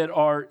that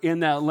are in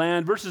that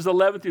land. Verses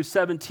 11 through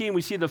 17,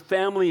 we see the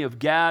family of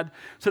Gad.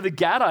 So the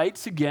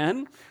Gadites,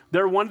 again,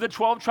 they're one of the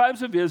 12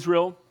 tribes of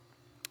Israel,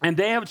 and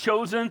they have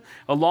chosen,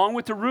 along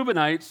with the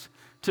Reubenites,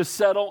 to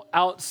settle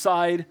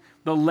outside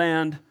the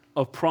land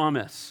of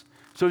promise.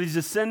 So these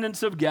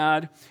descendants of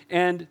Gad,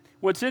 and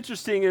what's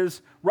interesting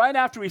is right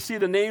after we see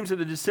the names of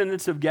the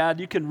descendants of Gad,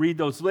 you can read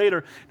those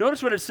later.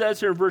 Notice what it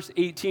says here in verse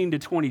 18 to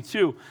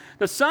 22.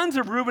 The sons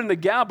of Reuben, the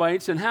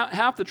Gabites, and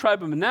half the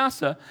tribe of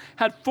Manasseh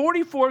had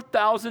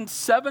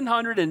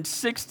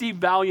 44,760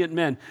 valiant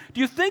men. Do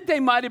you think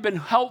they might have been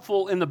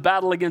helpful in the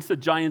battle against the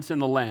giants in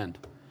the land?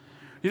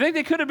 Do you think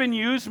they could have been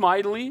used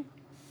mightily?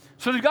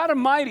 So they've got a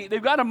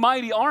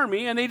mighty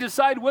army, and they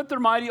decide with their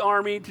mighty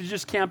army to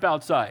just camp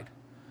outside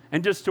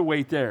and just to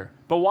wait there.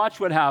 But watch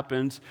what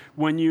happens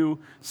when you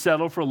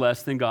settle for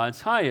less than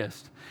God's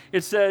highest.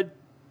 It said,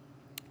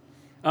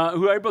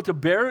 who are able to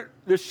bear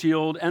the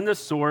shield and the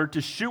sword,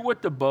 to shoot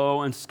with the bow,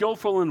 and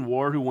skillful in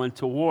war, who went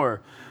to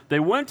war. They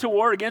went to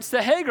war against the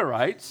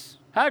Hagarites,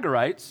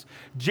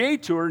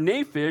 Jetur,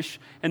 Naphish,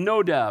 and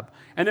Nodab.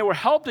 And they were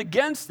helped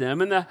against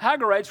them, and the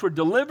Hagarites were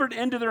delivered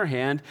into their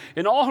hand,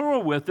 and all who were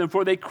with them,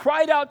 for they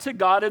cried out to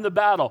God in the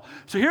battle.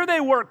 So here they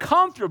were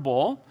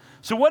comfortable.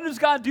 So what does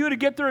God do to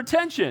get their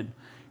attention?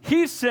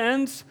 He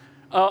sends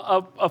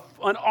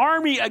an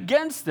army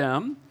against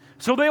them,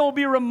 so they will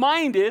be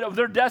reminded of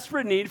their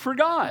desperate need for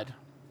God.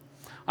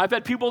 I've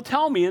had people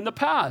tell me in the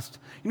past,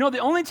 the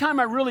only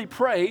time I really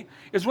pray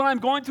is when I'm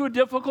going through a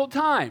difficult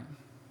time.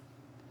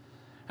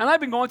 And I've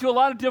been going through a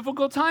lot of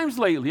difficult times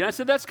lately. And I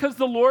said, that's because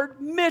the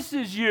Lord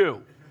misses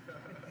you.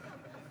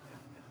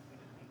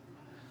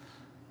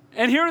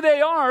 And here they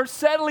are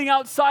settling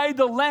outside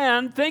the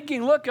land,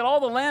 thinking, look at all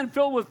the land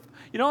filled with,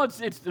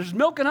 there's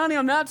milk and honey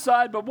on that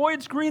side, but boy,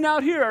 it's green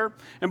out here.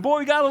 And boy,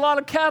 we got a lot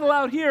of cattle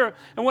out here.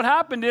 And what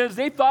happened is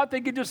they thought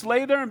they could just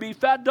lay there and be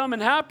fat, dumb,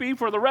 and happy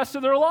for the rest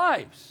of their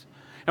lives.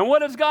 And what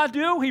does God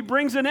do? He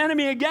brings an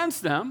enemy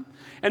against them.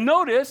 And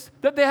notice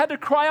that they had to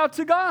cry out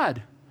to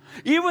God.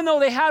 Even though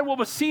they had what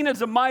was seen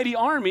as a mighty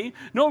army,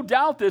 no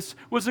doubt this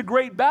was a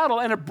great battle,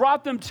 and it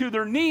brought them to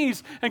their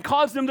knees and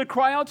caused them to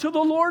cry out to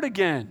the Lord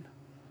again.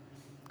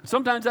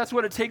 Sometimes that's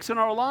what it takes in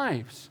our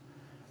lives.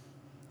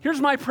 Here's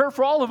my prayer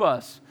for all of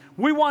us.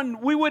 We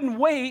wouldn't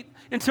wait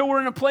until we're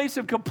in a place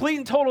of complete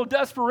and total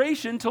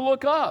desperation to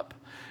look up.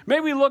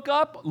 Maybe we look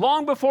up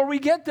long before we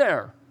get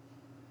there.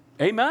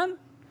 Amen?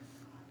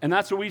 And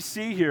that's what we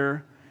see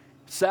here,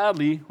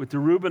 sadly, with the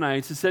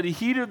Reubenites. It said he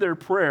heeded their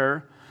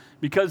prayer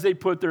because they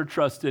put their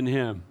trust in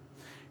him.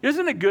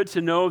 Isn't it good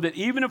to know that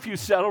even if you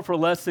settle for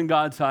less than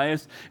God's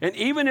highest, and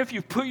even if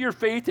you put your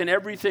faith in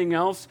everything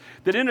else,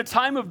 that in a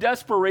time of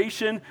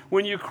desperation,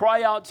 when you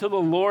cry out to the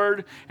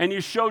Lord and you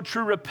show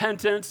true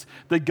repentance,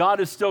 that God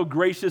is still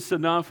gracious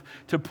enough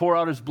to pour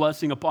out his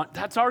blessing upon.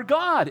 That's our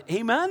God.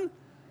 Amen?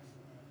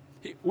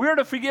 We are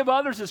to forgive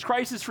others as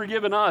Christ has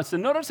forgiven us.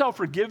 And notice how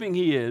forgiving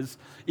he is,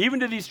 even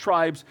to these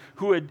tribes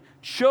who had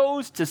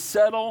chose to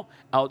settle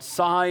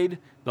outside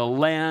the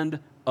land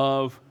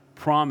of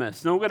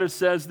promise. Know what it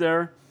says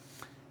there?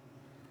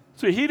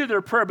 So he heeded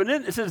their prayer, but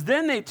then it says,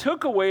 then they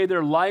took away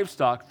their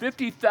livestock,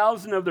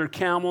 50,000 of their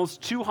camels,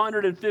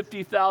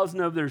 250,000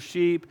 of their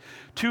sheep,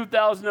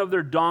 2,000 of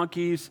their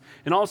donkeys,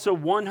 and also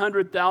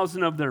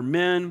 100,000 of their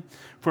men.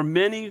 For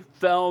many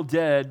fell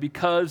dead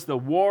because the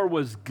war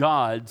was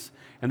God's,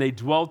 and they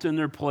dwelt in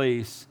their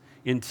place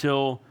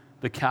until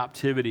the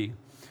captivity.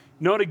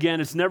 Note again,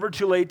 it's never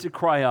too late to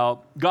cry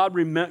out. God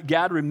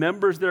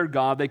remembers their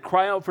God. They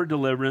cry out for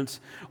deliverance.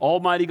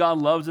 Almighty God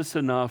loves us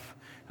enough,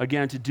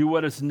 again, to do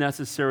what is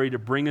necessary to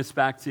bring us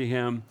back to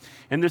him.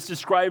 And this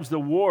describes the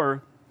wars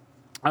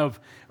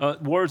of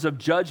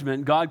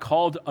judgment God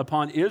called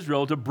upon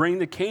Israel to bring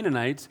the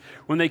Canaanites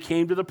when they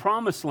came to the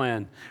promised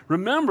land.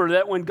 Remember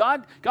that when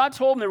God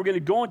told them they were going to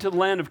go into the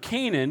land of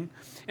Canaan,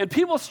 and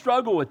people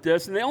struggle with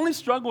this, and they only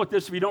struggle with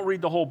this if you don't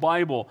read the whole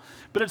Bible.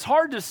 But it's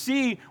hard to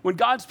see when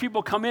God's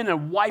people come in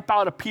and wipe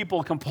out a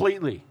people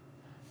completely.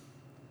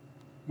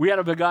 We had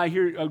a guy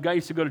here, a guy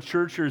used to go to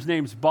church here, his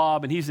name's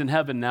Bob, and he's in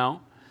heaven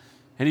now.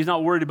 And he's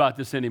not worried about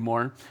this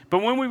anymore.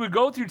 But when we would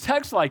go through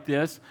texts like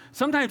this,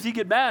 sometimes he'd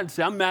get mad and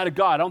say, I'm mad at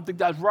God. I don't think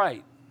that's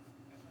right.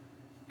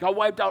 God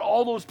wiped out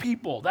all those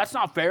people. That's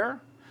not fair.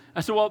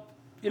 I said, well,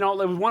 one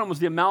of them was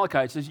the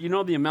Amalekites.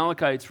 The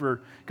Amalekites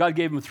God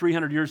gave them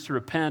 300 years to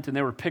repent, and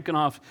they were picking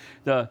off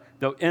the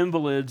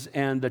invalids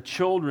and the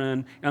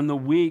children and the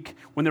weak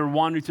when they were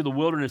wandering through the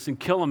wilderness and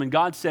kill them. And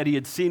God said he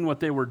had seen what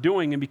they were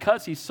doing. And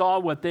because he saw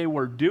what they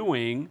were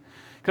doing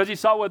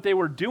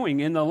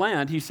in the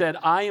land, he said,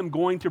 I am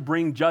going to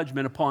bring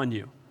judgment upon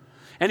you.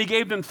 And he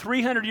gave them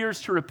 300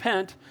 years to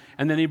repent,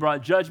 and then he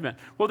brought judgment.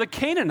 Well, the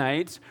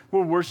Canaanites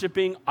were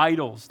worshiping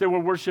idols. They were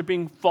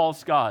worshiping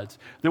false gods.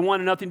 They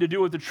wanted nothing to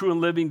do with the true and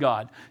living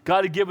God.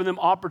 God had given them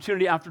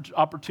opportunity after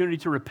opportunity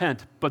to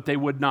repent, but they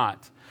would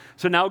not.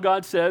 So now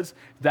God says,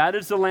 that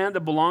is the land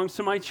that belongs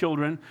to my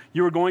children.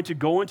 You are going to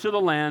go into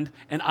the land,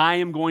 and I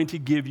am going to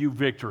give you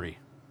victory.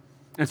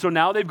 And so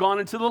now they've gone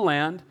into the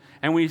land,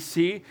 and we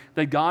see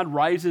that God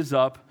rises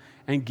up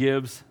and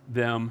gives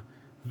them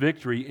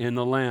victory in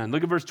the land.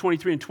 Look at verse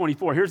 23 and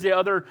 24. Here's the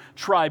other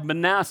tribe,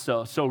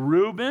 Manasseh. So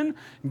Reuben,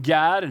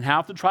 Gad, and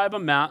half the tribe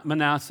of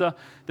Manasseh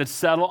that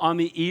settle on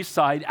the east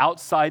side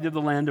outside of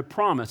the land of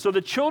promise. So the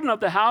children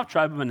of the half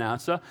tribe of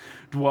Manasseh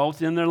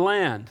dwelt in their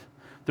land.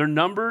 Their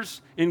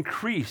numbers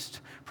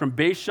increased from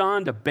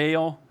Bashan to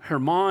Baal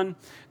Hermon,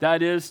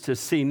 that is, to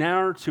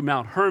Sinar, to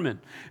Mount Hermon.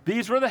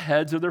 These were the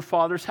heads of their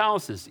fathers'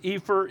 houses: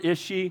 Epher,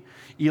 Ishi,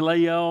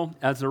 Eliel,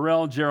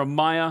 Azarel,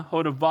 Jeremiah,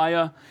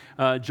 Hodaviah,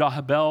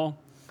 Jahabel.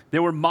 They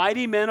were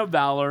mighty men of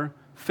valor,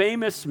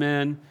 famous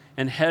men,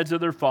 and heads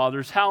of their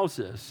fathers'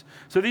 houses.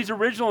 So these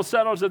original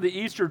settlers of the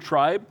eastern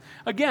tribe,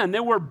 again, they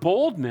were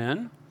bold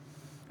men,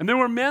 and they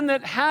were men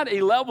that had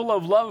a level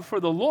of love for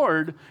the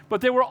Lord,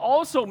 but they were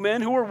also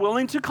men who were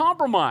willing to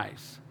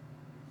compromise.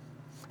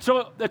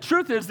 So the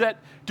truth is that,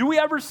 do we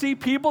ever see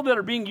people that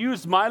are being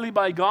used mightily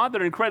by God,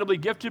 that are incredibly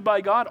gifted by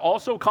God,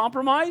 also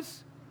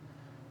compromise?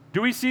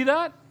 Do we see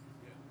that?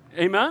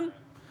 Amen?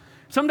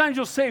 Sometimes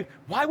you'll say,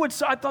 I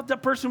thought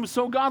that person was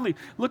so godly.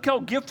 Look how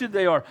gifted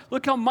they are.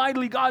 Look how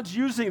mightily God's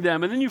using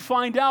them. And then you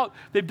find out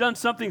they've done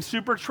something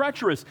super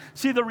treacherous.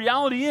 See, the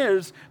reality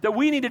is that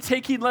we need to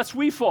take heed lest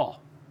we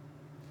fall.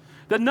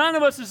 That none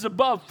of us is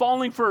above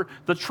falling for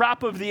the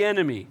trap of the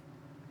enemy.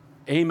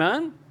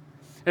 Amen?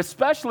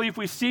 Especially if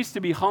we cease to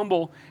be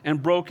humble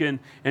and broken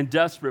and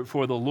desperate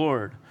for the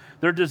Lord.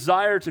 Their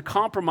desire to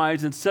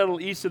compromise and settle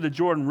east of the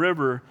Jordan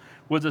River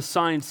was a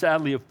sign,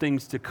 sadly, of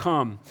things to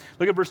come.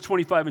 Look at verse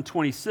 25 and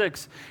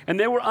 26. And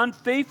they were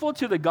unfaithful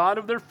to the God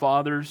of their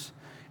fathers,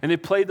 and they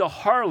played the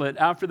harlot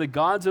after the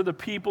gods of the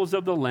peoples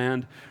of the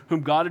land, whom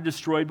God had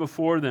destroyed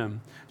before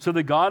them. So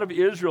the God of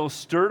Israel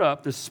stirred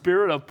up the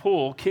spirit of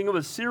Pul, king of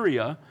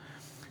Assyria,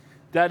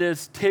 that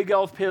is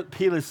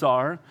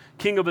Tiglath-Pileser,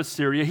 king of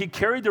Assyria. He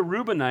carried the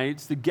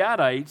Reubenites, the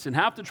Gadites, and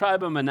half the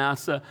tribe of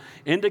Manasseh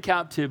into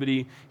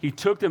captivity. He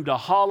took them to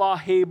Hala,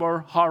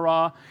 Habor,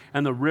 Hara,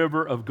 and the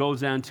river of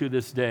Gozan to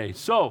this day.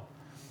 So,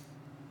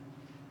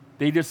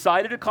 they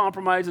decided to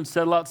compromise and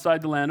settle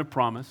outside the land of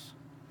promise.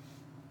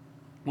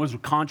 It was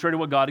contrary to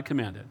what God had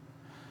commanded.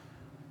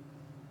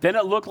 Then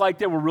it looked like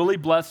they were really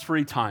blessed for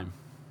a time.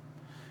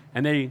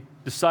 And they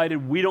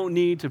decided, we don't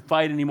need to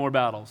fight any more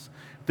battles.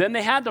 Then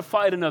they had to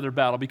fight another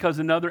battle because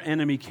another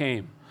enemy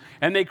came.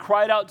 And they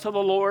cried out to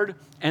the Lord,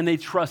 and they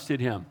trusted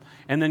him.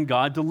 And then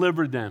God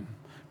delivered them.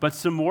 But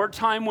some more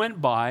time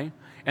went by,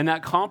 and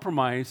that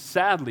compromise,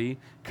 sadly,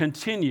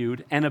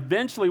 continued. And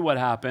eventually what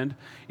happened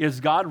is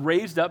God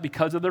raised up,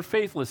 because of their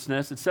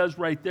faithlessness, it says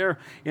right there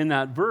in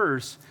that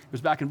verse, it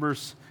was back in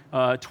verse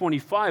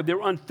 25, they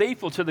were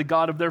unfaithful to the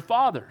God of their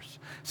fathers.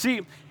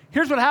 See,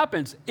 here's what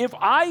happens. If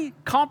I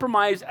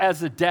compromise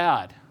as a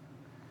dad,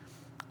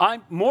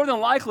 I'm more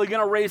than likely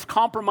going to raise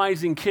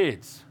compromising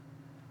kids.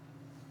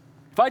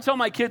 If I tell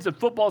my kids that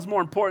football is more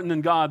important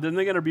than God, then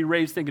they're going to be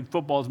raised thinking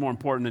football is more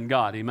important than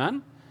God.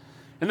 Amen?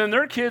 And then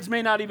their kids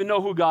may not even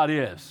know who God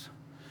is.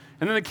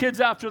 And then the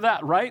kids after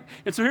that, right?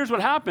 And so here's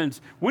what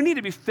happens. We need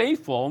to be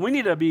faithful. We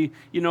need to be,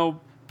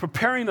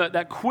 preparing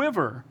that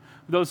quiver.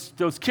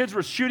 Those kids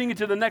were shooting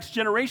into the next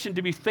generation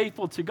to be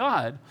faithful to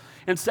God.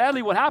 And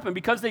sadly, what happened,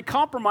 because they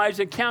compromised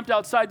and camped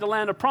outside the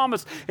land of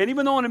promise, and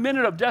even though in a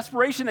minute of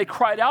desperation they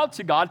cried out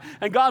to God,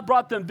 and God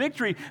brought them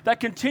victory, that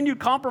continued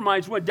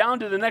compromise went down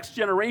to the next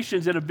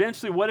generations, and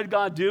eventually what did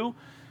God do?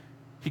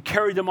 He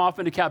carried them off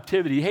into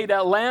captivity. Hey,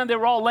 that land they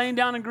were all laying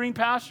down in green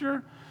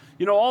pasture,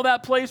 all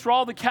that place where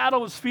all the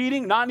cattle was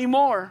feeding, not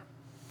anymore.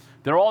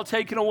 They're all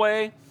taken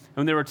away,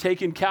 and they were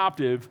taken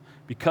captive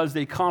because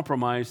they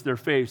compromised their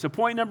faith. So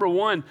point number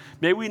one,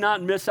 may we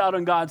not miss out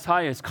on God's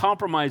highest.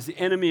 Compromise, the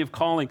enemy of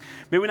calling.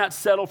 May we not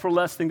settle for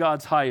less than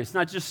God's highest.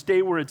 Not just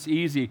stay where it's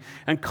easy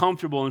and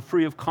comfortable and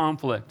free of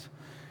conflict.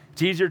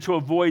 It's easier to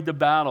avoid the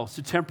battle.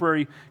 So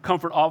temporary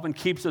comfort often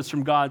keeps us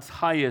from God's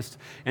highest.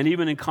 And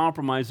even in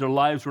compromise, their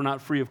lives were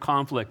not free of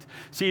conflict.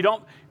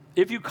 So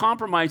if you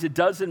compromise, it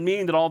doesn't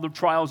mean that all the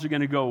trials are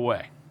going to go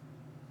away.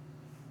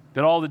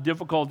 That all the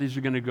difficulties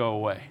are going to go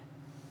away.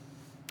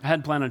 I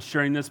hadn't planned on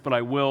sharing this, but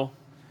I will.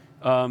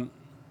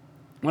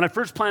 When I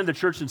first planted the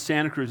church in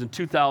Santa Cruz in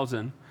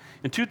 2000,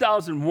 in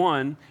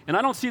 2001, and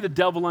I don't see the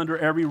devil under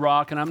every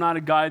rock, and I'm not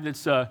a guy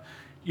that's,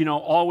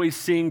 always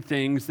seeing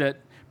things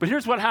but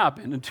here's what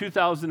happened in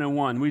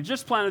 2001. We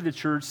just planted the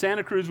church,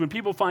 Santa Cruz. When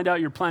people find out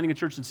you're planting a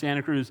church in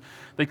Santa Cruz,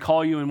 they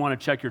call you and want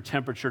to check your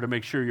temperature to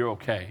make sure you're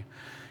okay.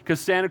 Because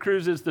Santa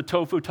Cruz is the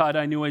tofu,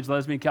 tie-dye, New Age,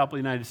 lesbian capital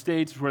of the United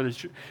States. It's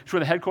where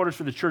the headquarters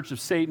for the Church of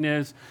Satan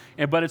is,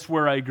 but it's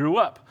where I grew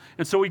up.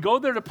 And so we go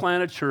there to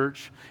plant a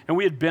church, and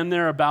we had been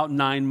there about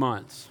 9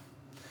 months.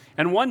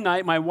 And one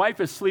night, my wife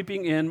is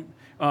sleeping in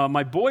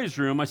my boy's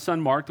room, my son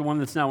Mark, the one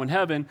that's now in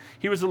heaven,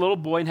 he was a little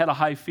boy and had a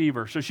high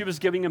fever. So she was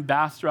giving him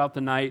baths throughout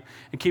the night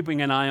and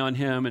keeping an eye on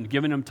him and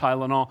giving him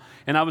Tylenol.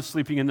 And I was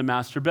sleeping in the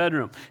master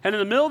bedroom. And in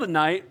the middle of the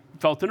night,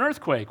 felt an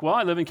earthquake. Well,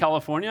 I live in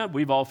California.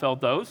 We've all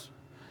felt those.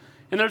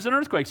 And there's an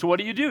earthquake. So what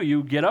do?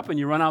 You get up and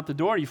you run out the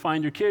door. You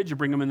find your kids. You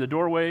bring them in the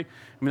doorway. I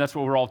mean, that's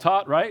what we're all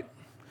taught, right?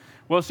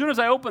 Well, as soon as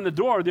I opened the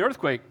door, the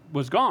earthquake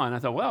was gone. I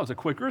thought, well, it was a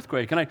quick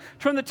earthquake. And I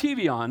turned the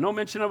TV on. No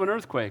mention of an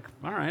earthquake.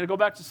 All right, I go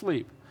back to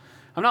sleep.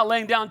 I'm not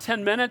laying down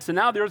 10 minutes, and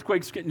now the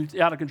earthquake's getting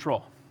out of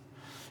control.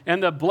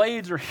 And the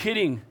blades are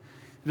hitting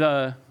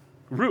the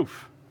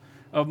roof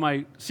of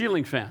my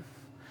ceiling fan.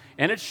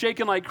 And it's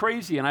shaking like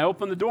crazy. And I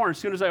open the door, and as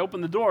soon as I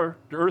open the door,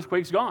 the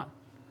earthquake's gone.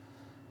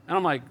 And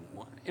I'm like,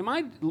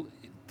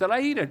 did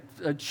I eat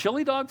a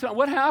chili dog tonight?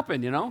 What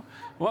happened,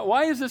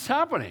 Why is this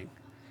happening?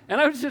 And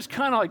I was just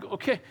kind of like,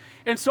 okay.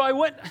 And so I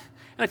went, and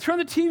I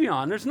turned the TV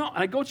on. And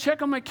I go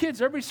check on my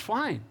kids. Everybody's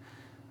fine.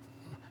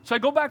 So I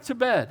go back to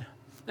bed.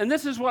 And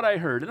this is what I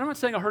heard. And I'm not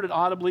saying I heard it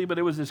audibly, but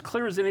it was as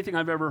clear as anything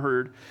I've ever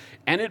heard.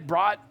 And it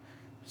brought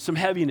some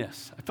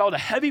heaviness. I felt a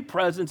heavy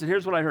presence, and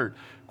here's what I heard.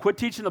 Quit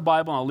teaching the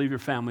Bible, and I'll leave your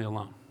family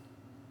alone.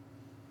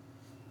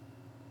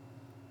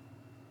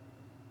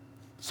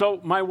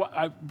 So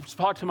I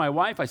talked to my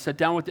wife. I sat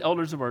down with the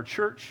elders of our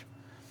church.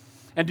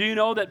 And do you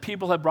know that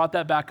people have brought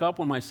that back up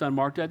when my son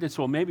Mark died? They said,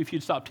 well, maybe if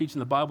you'd stop teaching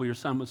the Bible, your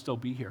son would still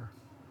be here.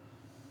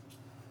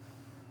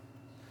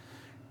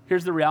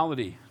 Here's the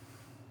reality.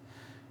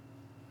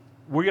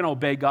 We're going to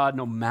obey God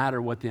no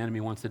matter what the enemy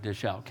wants to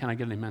dish out. Can I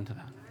get an amen to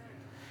that?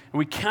 And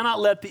we cannot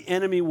let the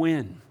enemy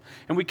win.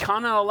 And we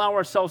cannot allow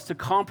ourselves to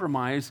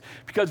compromise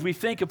because we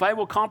think if I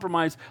will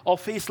compromise, I'll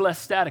face less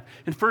static.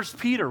 In 1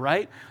 Peter,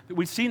 right?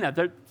 We've seen that.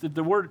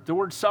 The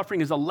word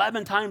suffering is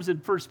 11 times in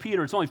 1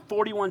 Peter. It's only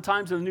 41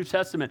 times in the New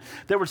Testament.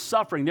 They were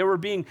suffering. They were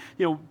being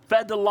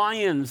fed to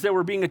lions. They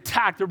were being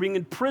attacked. They were being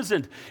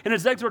imprisoned. And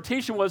his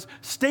exhortation was,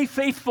 stay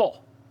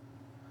faithful.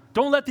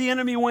 Don't let the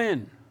enemy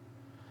win.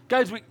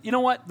 Guys, you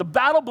know what? The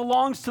battle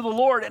belongs to the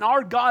Lord, and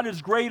our God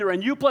is greater,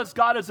 and you plus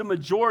God is a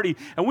majority,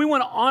 and we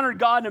want to honor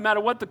God no matter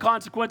what the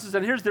consequences.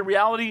 And here's the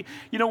reality.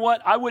 You know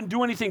what? I wouldn't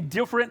do anything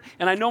different,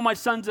 and I know my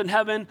son's in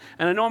heaven,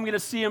 and I know I'm going to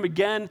see him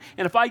again.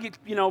 And if I get,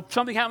 if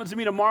something happens to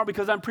me tomorrow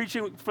because I'm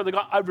preaching for the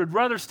God, I would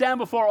rather stand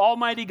before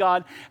Almighty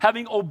God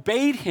having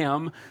obeyed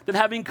him than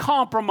having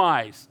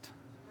compromised.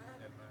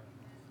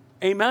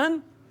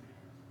 Amen?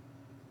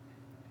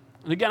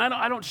 And again,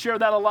 I don't share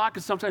that a lot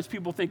because sometimes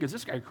people think, is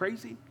this guy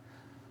crazy?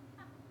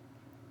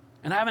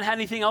 And I haven't had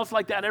anything else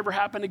like that ever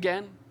happen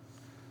again.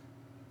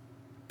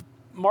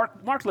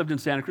 Mark lived in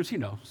Santa Cruz. He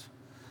knows.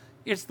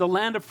 It's the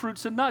land of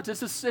fruits and nuts.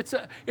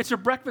 It's a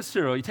breakfast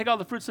cereal. You take all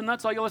the fruits and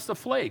nuts, all you list the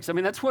flakes. I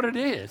mean, that's what it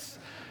is.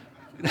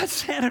 That's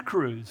Santa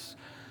Cruz.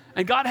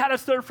 And God had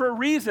us there for a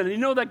reason. And you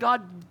know that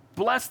God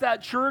blessed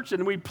that church,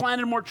 and we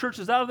planted more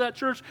churches out of that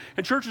church,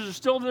 and churches are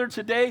still there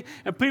today,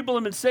 and people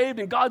have been saved,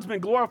 and God's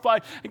been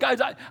glorified. And guys,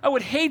 I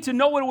would hate to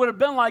know what it would have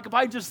been like if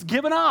I had just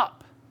given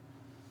up.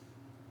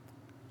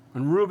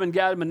 When Reuben,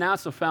 Gad, and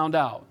Manasseh found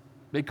out,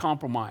 they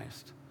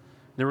compromised.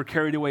 They were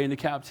carried away into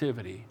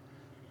captivity.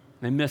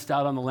 They missed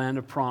out on the land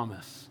of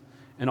promise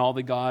and all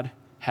that God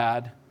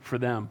had for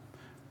them.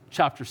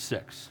 Chapter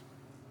 6.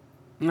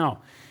 No,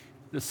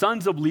 the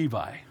sons of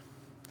Levi.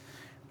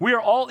 We are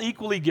all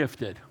equally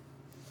gifted.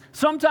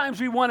 Sometimes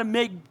we want to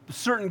make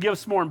certain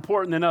gifts more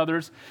important than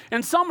others,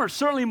 and some are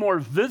certainly more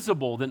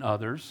visible than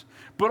others,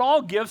 but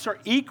all gifts are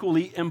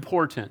equally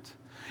important.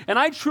 And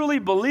I truly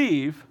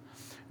believe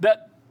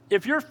that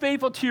if you're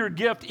faithful to your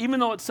gift, even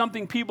though it's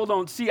something people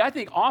don't see, I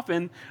think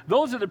often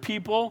those are the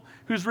people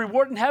whose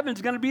reward in heaven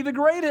is going to be the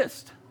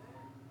greatest.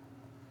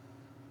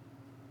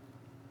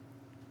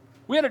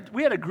 We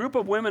had a group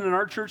of women in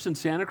our church in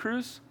Santa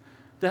Cruz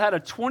that had a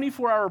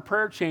 24-hour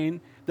prayer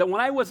chain that when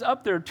I was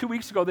up there 2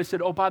 weeks ago, they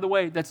said, oh, by the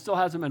way, that still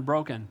hasn't been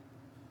broken.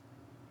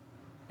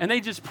 And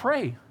they just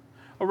pray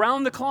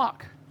around the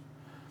clock.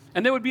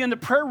 And they would be in the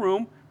prayer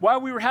room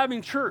while we were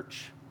having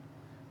church.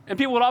 And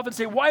people would often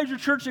say, why is your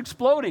church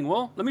exploding?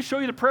 Well, let me show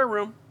you the prayer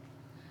room.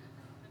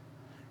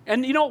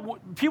 And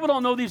people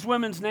don't know these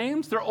women's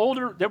names. They're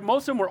older.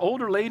 Most of them were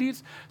older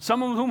ladies,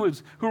 some of whom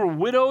who were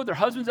widowed, their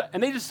husbands,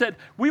 and they just said,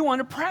 we want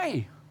to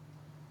pray.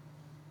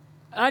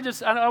 And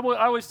I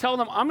always tell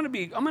them, I'm going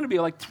to be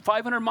like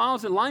 500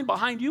 miles in line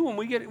behind you when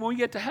we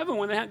get to heaven,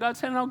 when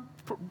God's handing out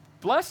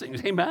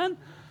blessings. Amen?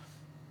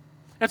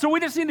 And so we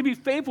just need to be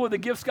faithful with the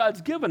gifts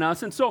God's given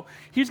us. And so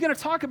he's going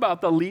to talk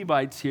about the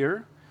Levites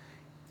here.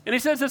 And he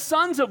says the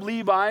sons of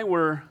Levi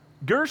were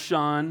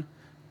Gershon,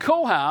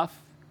 Kohath,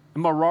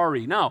 and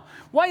Merari. Now,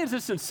 why is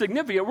this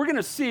significant? We're going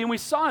to see, and we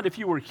saw it if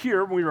you were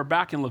here when we were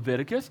back in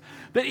Leviticus,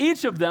 that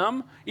each of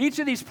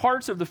these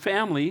parts of the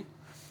family,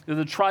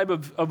 the tribe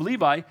of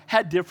Levi,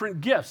 had different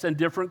gifts and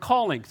different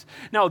callings.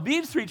 Now,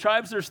 these three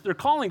tribes, their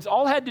callings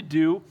all had to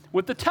do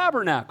with the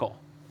tabernacle.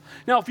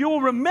 Now, if you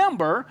will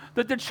remember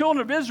that the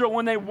children of Israel,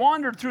 when they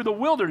wandered through the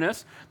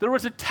wilderness, there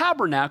was a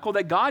tabernacle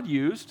that God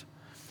used.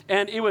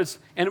 And it was,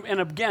 and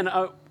again,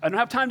 I don't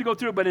have time to go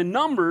through it, but in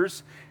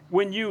Numbers,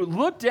 when you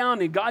look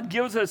down and God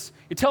gives us,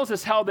 it tells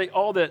us how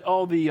all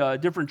the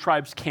different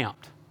tribes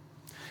camped.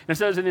 And it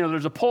says,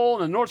 there's a pole,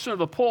 and the north side of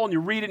the pole, and you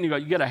read it, and you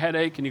get a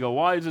headache, and you go,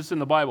 why is this in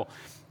the Bible?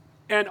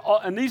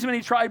 And these many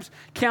tribes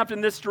camped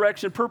in this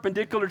direction,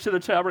 perpendicular to the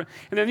tabernacle.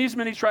 And then these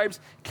many tribes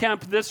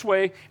camped this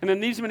way. And then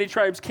these many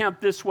tribes camped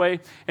this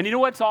way. And you know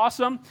what's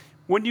awesome?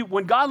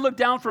 When God looked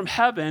down from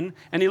heaven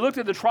and he looked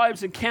at the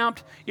tribes and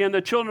camped in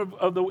the children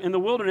in the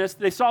wilderness,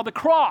 they saw the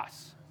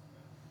cross.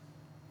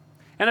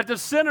 And at the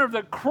center of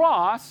the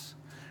cross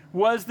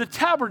was the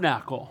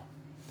tabernacle.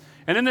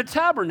 And in the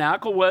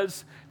tabernacle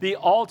was the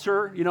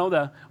altar,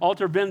 the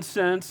altar of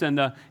incense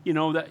and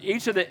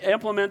each of the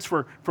implements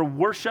for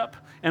worship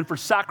and for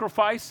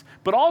sacrifice.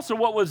 But also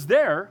what was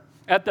there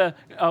at the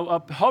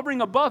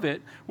hovering above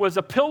it was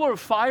a pillar of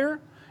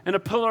fire and a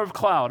pillar of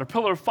cloud. A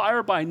pillar of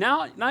fire by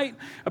night,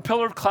 a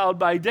pillar of cloud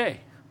by day.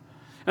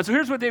 And so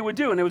here's what they would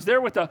do. And it was there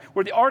where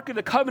the Ark of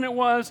the Covenant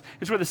was.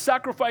 It's where the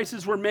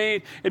sacrifices were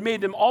made. It made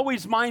them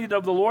always minded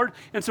of the Lord.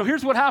 And so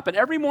here's what happened.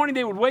 Every morning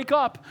they would wake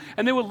up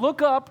and they would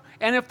look up.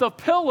 And if the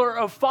pillar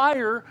of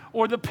fire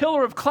or the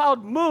pillar of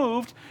cloud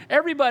moved,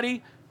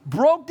 everybody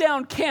broke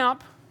down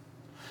camp,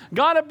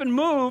 got up and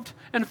moved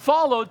and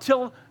followed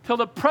till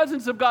the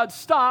presence of God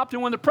stopped.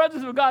 And when the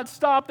presence of God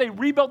stopped, they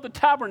rebuilt the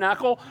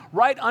tabernacle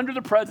right under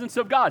the presence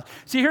of God.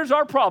 See, here's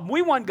our problem.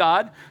 We want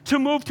God to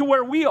move to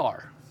where we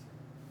are.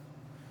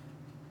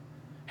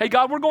 Hey,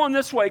 God, we're going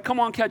this way. Come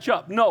on, catch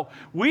up. No,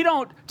 we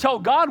don't tell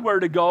God where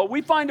to go.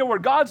 We find out where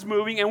God's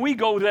moving, and we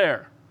go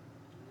there.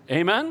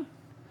 Amen?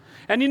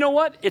 And you know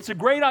what? It's a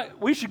great,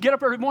 we should get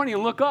up every morning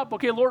and look up.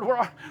 Okay, Lord,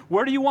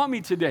 where do you want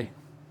me today?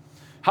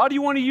 How do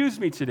you want to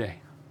use me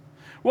today?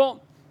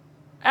 Well,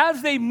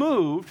 as they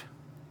moved,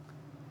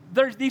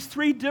 there's these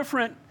three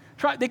different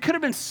tribes. They could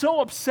have been so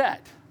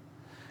upset.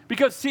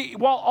 Because, see,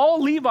 while all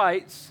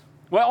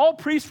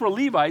priests were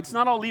Levites,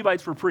 not all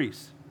Levites were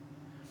priests.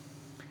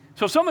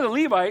 So some of the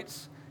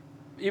Levites,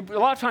 a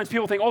lot of times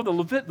people think, oh,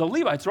 the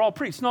Levites are all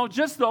priests. No,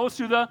 just those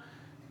through the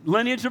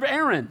lineage of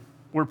Aaron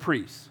were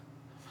priests.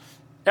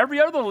 Every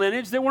other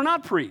lineage, they were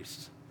not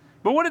priests.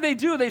 But what did they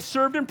do? They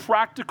served in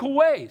practical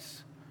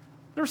ways.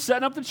 They were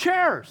setting up the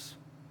chairs.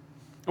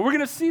 And we're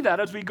going to see that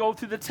as we go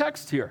through the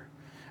text here.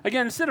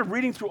 Again, instead of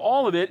reading through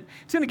all of it,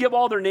 it's going to give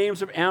all their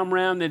names of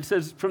Amram. It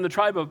says from the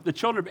tribe of the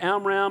children of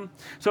Amram.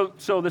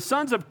 So the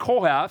sons of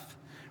Kohath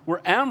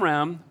were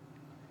Amram,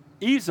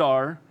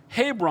 Izhar,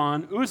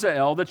 Hebron,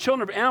 Uzziel. The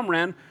children of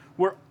Amram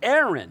were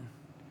Aaron,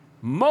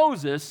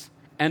 Moses,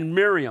 and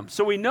Miriam.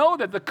 So we know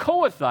that the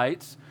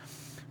Kohathites,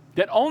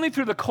 that only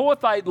through the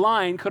Kohathite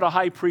line could a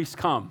high priest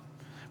come.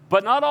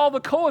 But not all the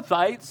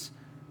Kohathites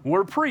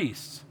were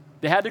priests.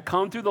 They had to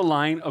come through the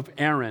line of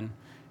Aaron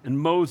and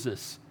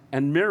Moses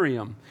and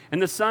Miriam.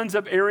 And the sons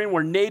of Aaron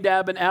were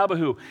Nadab and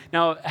Abihu.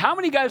 Now, how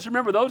many guys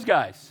remember those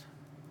guys?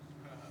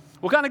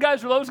 What kind of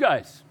guys were those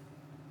guys?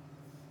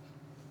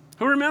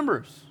 Who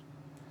remembers?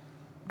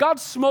 God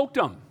smoked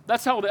them.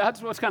 That's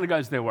what kind of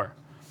guys they were.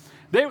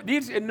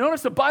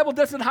 Notice the Bible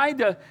doesn't hide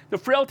the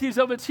frailties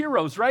of its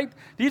heroes, right?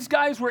 These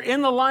guys were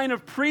in the line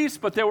of priests,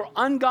 but they were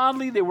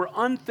ungodly, they were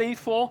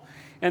unfaithful.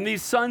 And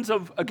these sons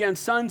of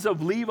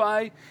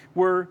Levi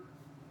were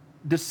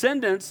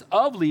descendants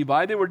of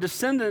Levi. They were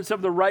descendants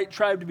of the right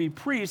tribe to be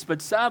priests,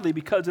 but sadly,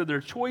 because of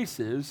their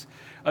choices,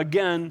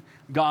 again,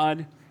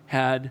 God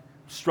had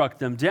struck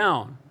them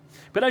down.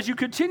 But as you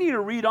continue to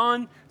read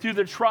on through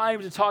the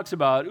tribes, it talks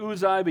about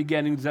Uzziah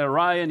begetting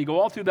Zechariah, and you go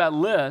all through that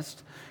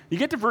list. You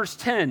get to verse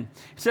 10. It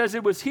says,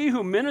 it was he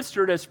who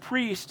ministered as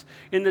priest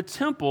in the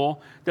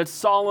temple that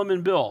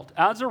Solomon built.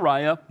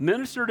 Azariah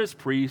ministered as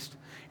priest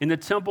in the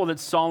temple that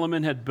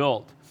Solomon had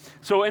built.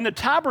 So in the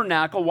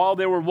tabernacle, while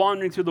they were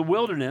wandering through the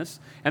wilderness,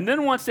 and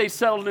then once they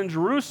settled in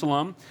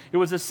Jerusalem, it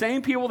was the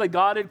same people that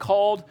God had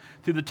called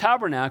through the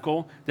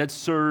tabernacle that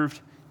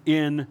served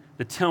in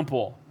the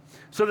temple.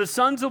 So the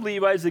sons of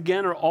Levites,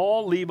 again, are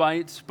all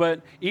Levites,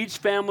 but each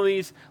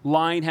family's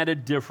line had a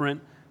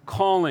different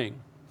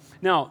calling.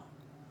 Now,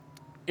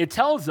 it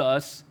tells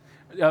us,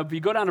 if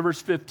you go down to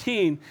verse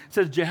 15, it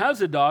says,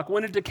 Jehozadak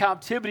went into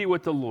captivity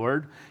with the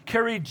Lord,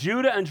 carried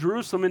Judah and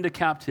Jerusalem into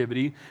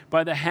captivity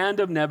by the hand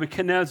of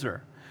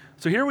Nebuchadnezzar.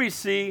 So here we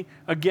see,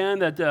 again,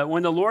 that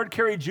when the Lord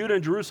carried Judah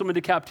and Jerusalem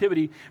into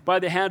captivity by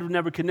the hand of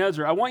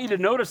Nebuchadnezzar, I want you to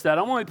notice that.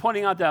 I'm only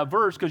pointing out that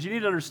verse because you need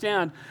to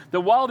understand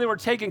that while they were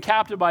taken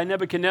captive by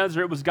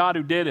Nebuchadnezzar, it was God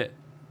who did it.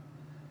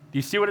 Do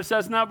you see what it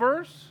says in that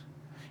verse?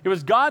 It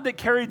was God that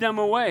carried them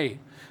away.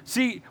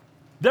 See,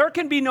 there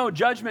can be no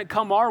judgment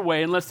come our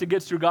way unless it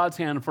gets through God's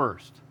hand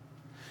first.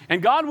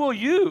 And God will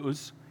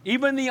use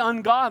even the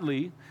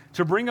ungodly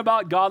to bring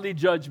about godly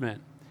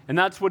judgment. And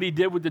that's what he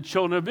did with the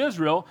children of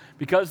Israel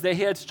because they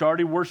had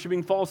started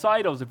worshiping false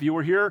idols. If you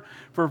were here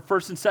for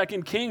 1st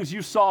and 2nd Kings,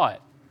 you saw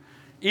it.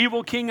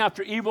 Evil king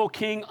after evil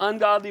king,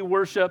 ungodly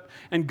worship,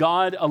 and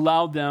God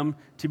allowed them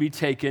to be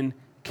taken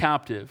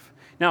captive.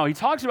 Now, he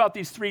talks about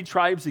these three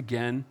tribes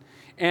again.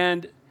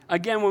 And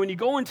again, when you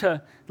go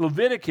into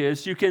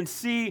Leviticus, you can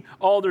see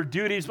all their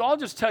duties, but I'll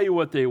just tell you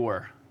what they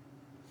were.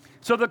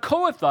 So the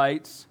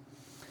Kohathites,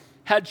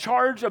 had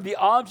charge of the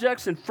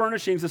objects and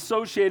furnishings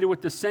associated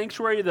with the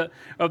sanctuary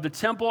of the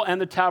temple and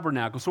the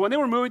tabernacle. So when they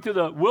were moving through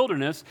the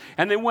wilderness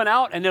and they went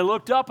out and they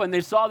looked up and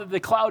they saw that the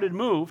cloud had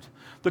moved,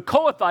 the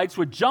Kohathites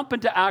would jump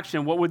into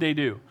action. What would they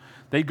do?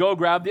 They'd go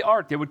grab the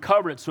ark. They would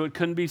cover it so it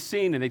couldn't be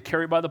seen, and they'd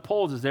carry it by the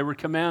poles as they were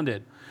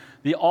commanded.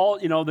 The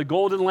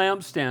golden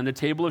lampstand, the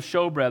table of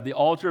showbread, the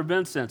altar of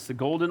incense, the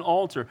golden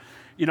altar,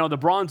 the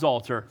bronze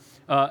altar.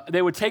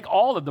 They would take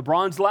all of the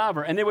bronze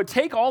laver, and they would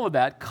take all of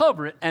that,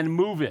 cover it, and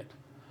move it.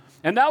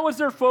 And that was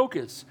their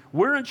focus.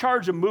 We're in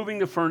charge of moving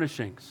the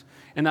furnishings.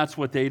 And that's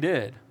what they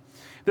did.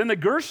 Then the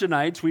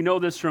Gershonites, we know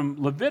this from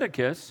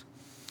Leviticus,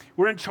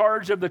 were in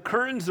charge of the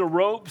curtains, the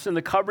ropes, and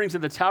the coverings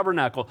of the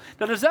tabernacle.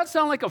 Now, does that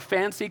sound like a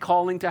fancy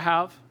calling to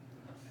have?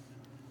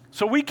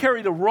 So we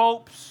carry the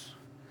ropes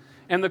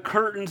and the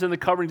curtains and the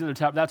coverings of the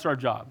tabernacle. That's our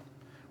job.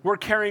 We're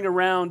carrying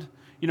around,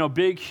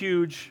 big,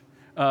 huge,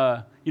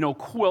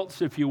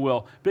 quilts, if you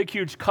will, big,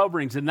 huge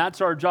coverings, and that's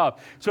our job.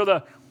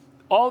 So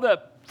all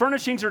the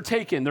furnishings are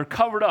taken, they're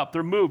covered up,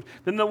 they're moved.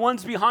 Then the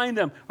ones behind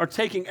them are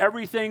taking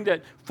everything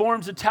that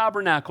forms a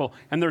tabernacle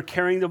and they're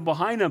carrying them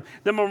behind them.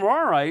 The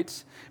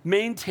Merarites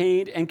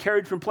maintained and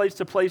carried from place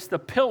to place the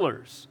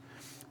pillars,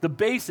 the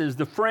bases,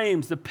 the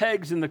frames, the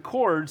pegs, and the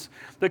cords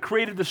that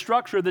created the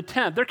structure of the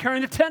tent. They're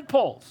carrying the tent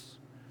poles.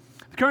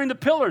 They're carrying the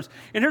pillars.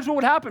 And here's what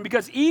would happen,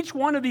 because each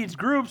one of these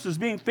groups was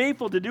being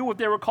faithful to do what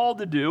they were called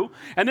to do,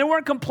 and they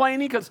weren't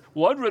complaining because,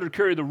 I'd rather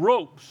carry the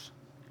ropes.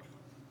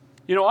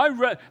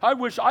 I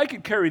wish I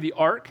could carry the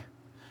ark,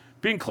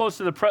 being close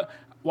to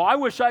I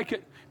wish I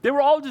could. They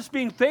were all just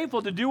being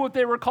faithful to do what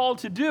they were called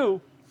to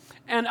do.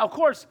 And of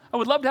course, I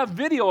would love to have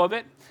video of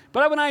it, but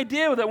I have an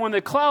idea that when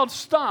the cloud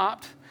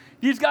stopped,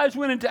 these guys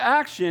went into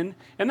action,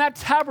 and that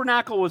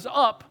tabernacle was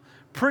up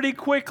pretty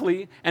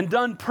quickly and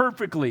done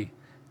perfectly.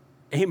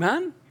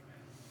 Amen?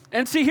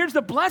 And see, here's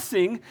the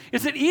blessing,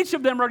 is that each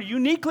of them are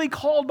uniquely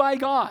called by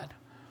God.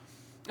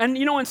 And,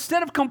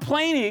 instead of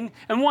complaining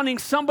and wanting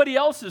somebody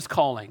else's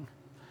calling,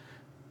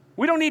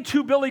 we don't need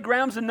 2 Billy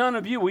Grahams and none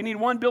of you. We need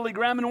 1 Billy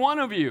Graham and 1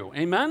 of you.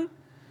 Amen?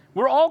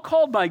 We're all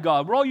called by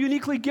God. We're all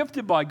uniquely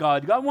gifted by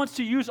God. God wants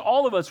to use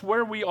all of us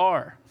where we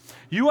are.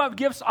 You have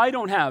gifts I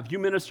don't have. You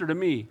minister to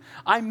me.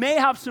 I may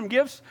have some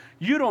gifts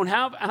you don't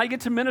have, and I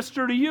get to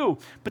minister to you.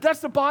 But that's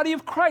the body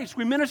of Christ.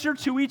 We minister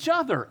to each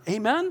other.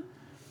 Amen?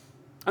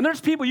 And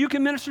there's people you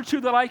can minister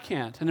to that I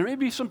can't. And there may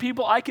be some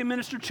people I can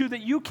minister to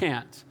that you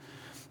can't.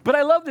 But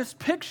I love this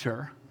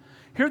picture.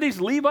 Here these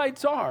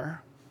Levites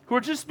are, who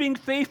are just being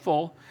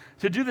faithful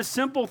to do the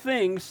simple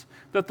things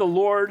that the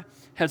Lord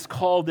has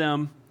called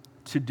them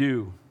to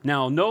do.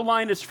 Now, no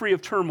line is free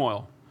of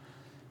turmoil.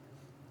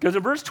 Because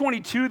in verse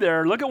 22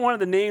 there, look at one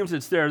of the names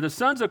that's there. The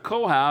sons of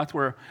Kohath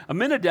were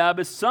Aminadab,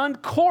 his son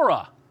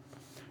Korah.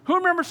 Who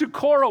remembers who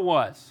Korah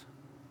was?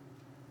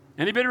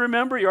 Anybody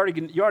remember? You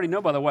already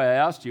know, by the way, I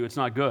asked you. It's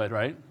not good,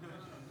 right?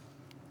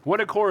 What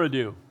did Korah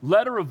do?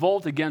 Led a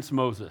revolt against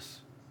Moses.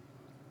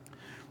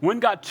 Went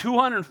and got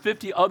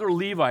 250 other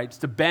Levites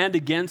to band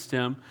against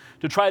him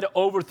to try to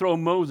overthrow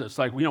Moses.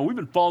 Like, we've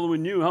been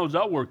following you. How's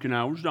that working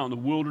out? We're just out in the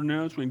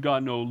wilderness. We ain't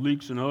got no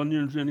leeks and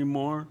onions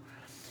anymore.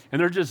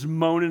 And they're just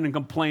moaning and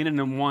complaining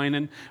and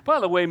whining. By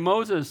the way,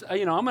 Moses,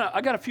 I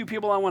got a few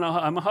people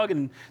I'm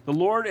hugging the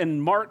Lord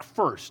and Mark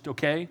first,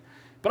 okay?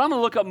 But I'm going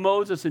to look up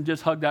Moses and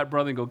just hug that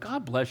brother and go,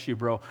 God bless you,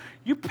 bro.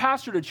 You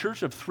pastored a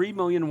church of 3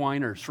 million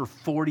whiners for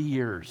 40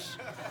 years.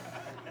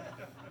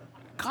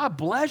 God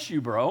bless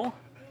you, bro.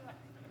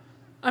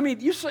 I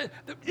mean, you say,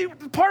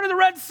 part of the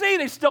Red Sea,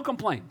 they still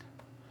complained.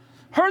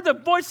 Heard the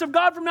voice of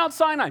God from Mount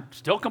Sinai,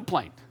 still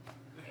complained.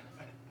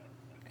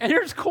 And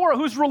here's Korah,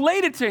 who's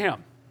related to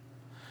him.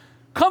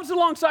 Comes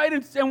alongside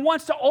and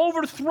wants to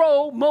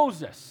overthrow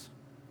Moses.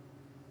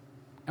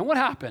 And what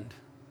happened?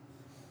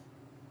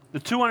 The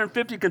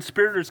 250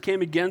 conspirators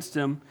came against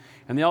him,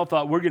 and they all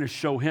thought, we're going to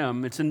show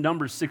him. It's in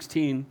Numbers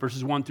 16,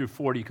 verses 1 through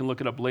 40. You can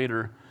look it up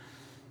later.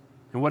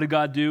 And what did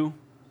God do?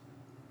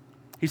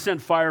 He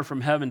sent fire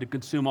from heaven to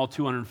consume all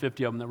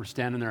 250 of them that were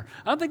standing there.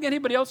 I don't think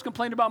anybody else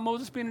complained about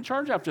Moses being in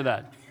charge after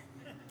that.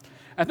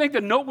 I think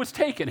the note was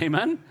taken,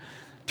 amen?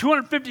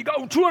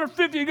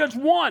 250 against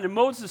 1, and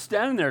Moses is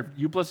standing there.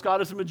 You plus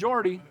God is the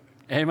majority,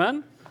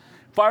 amen?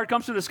 Fire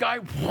comes from the sky.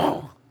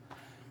 Whoa.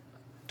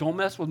 Don't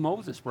mess with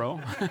Moses,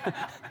 bro.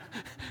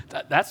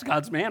 That's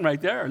God's man right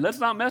there. Let's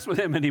not mess with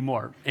him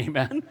anymore,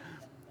 amen?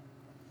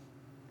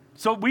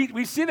 So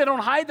we see they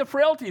don't hide the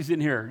frailties in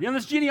here.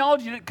 This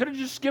genealogy could have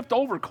just skipped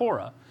over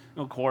Korah.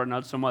 Korah,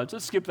 not so much.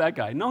 Let's skip that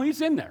guy. No,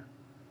 he's in there.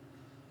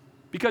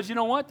 Because you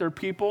know what? There are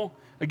people,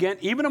 again,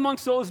 even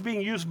amongst those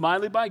being used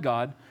mightily by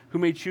God, who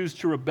may choose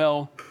to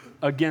rebel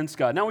against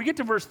God. Now we get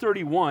to verse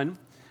 31.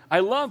 I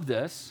love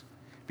this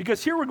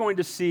because here we're going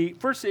to see,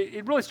 first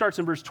it really starts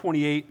in verse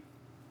 28.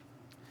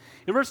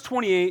 In verse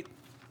 28,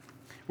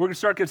 we're going to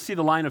start to see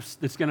the line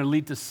that's going to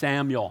lead to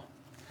Samuel.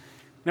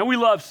 Now we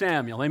love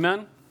Samuel,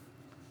 amen?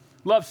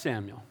 Love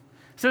Samuel.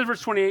 It says in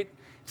verse 28,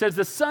 It says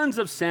the sons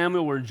of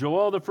Samuel were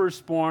Joel the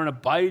firstborn,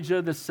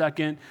 Abijah the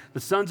second. The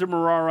sons of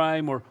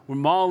Merari were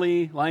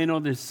Mali,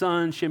 Lionel his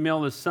son,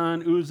 Shemiel his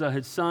son, Uzzah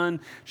his son,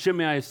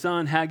 Shimei his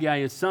son, Haggai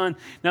his son.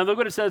 Now look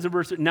what it says in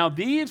verse. Now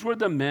these were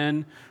the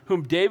men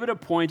whom David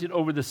appointed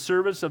over the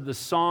service of the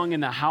song in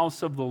the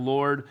house of the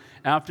Lord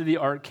after the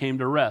ark came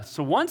to rest.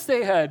 So once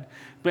they had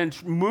been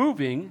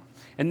moving,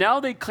 and now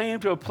they came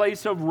to a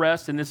place of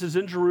rest, and this is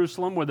in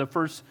Jerusalem where the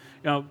first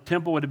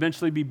temple would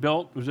eventually be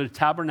built. There was a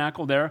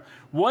tabernacle there.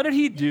 What did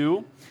he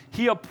do?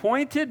 He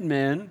appointed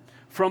men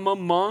from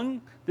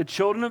among the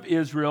children of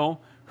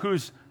Israel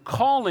whose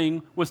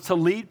calling was to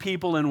lead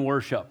people in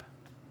worship.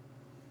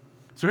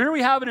 So here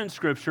we have it in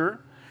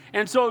Scripture.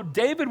 And so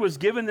David was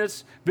given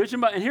this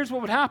vision, and here's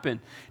what would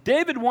happen.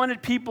 David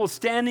wanted people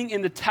standing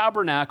in the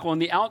tabernacle, in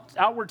the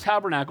outward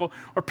tabernacle,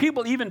 or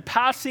people even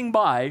passing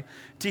by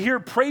to hear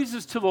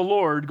praises to the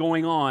Lord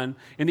going on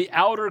in the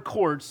outer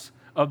courts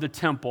of the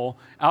temple,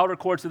 outer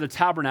courts of the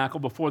tabernacle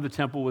before the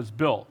temple was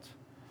built.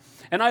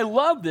 And I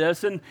love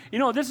this, and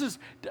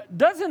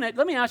doesn't it,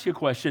 let me ask you a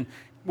question.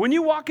 When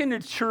you walk into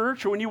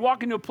church or when you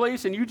walk into a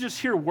place and you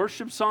just hear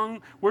worship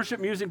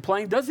music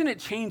playing, doesn't it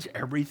change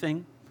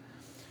everything?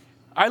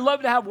 I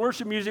love to have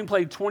worship music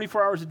played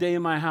 24 hours a day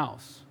in my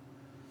house.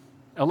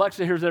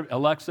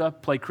 Alexa,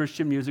 play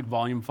Christian music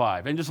volume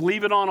 5, and just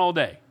leave it on all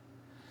day.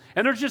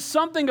 And there's just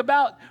something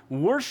about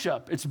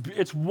worship.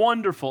 It's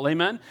wonderful,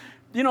 amen?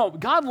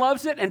 God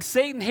loves it and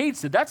Satan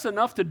hates it. That's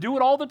enough to do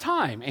it all the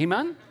time,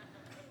 amen?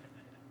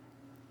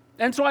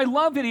 And so I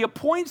love that he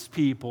appoints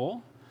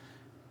people,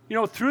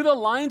 through the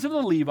lines of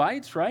the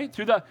Levites, right?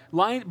 Through the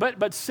line,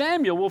 but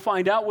Samuel, we'll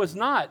find out, was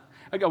not.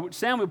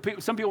 Samuel,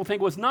 some people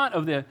think, was not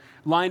of the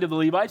line of the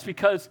Levites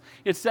because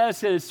it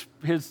says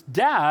his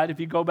dad,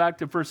 if you go back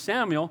to 1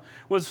 Samuel,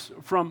 was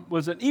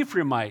an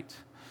Ephraimite.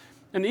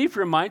 And the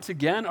Ephraimites,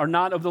 again, are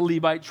not of the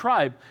Levite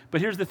tribe. But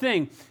here's the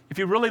thing. If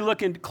you really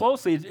look in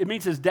closely, it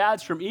means his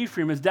dad's from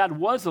Ephraim. His dad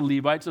was a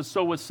Levite,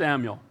 so was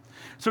Samuel.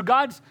 So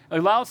God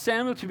allowed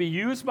Samuel to be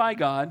used by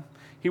God.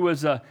 He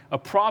was a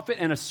prophet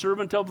and a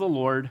servant of the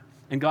Lord,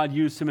 and God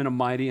used him in a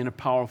mighty and a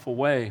powerful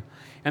way.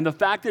 And the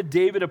fact that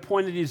David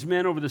appointed these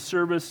men over the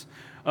service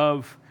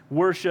of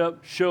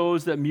worship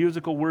shows that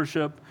musical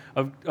worship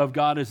of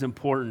God is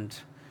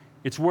important.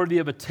 It's worthy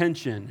of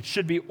attention. It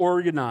should be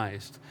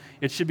organized.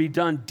 It should be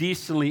done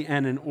decently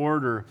and in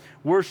order.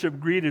 Worship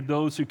greeted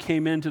those who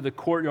came into the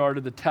courtyard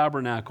of the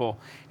tabernacle.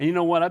 And you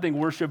know what? I think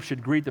worship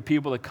should greet the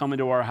people that come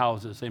into our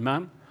houses.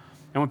 Amen?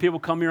 And when people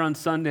come here on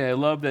Sunday, I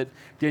love that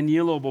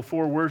Danilo,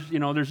 before worship,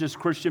 there's just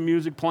Christian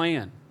music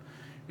playing.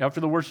 After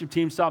the worship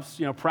team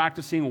stops,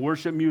 practicing,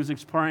 worship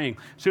music's praying.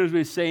 As soon as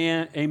we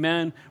say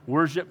amen,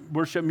 worship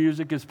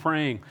music is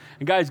praying.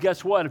 And guys,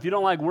 guess what? If you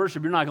don't like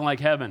worship, you're not going to like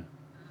heaven.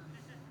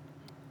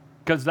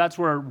 Because that's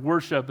where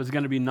worship is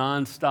going to be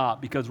nonstop,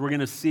 because we're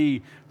going to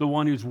see the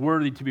one who's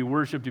worthy to be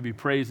worshiped, to be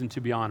praised, and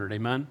to be honored.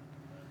 Amen?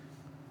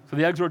 So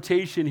the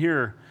exhortation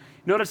here,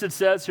 notice it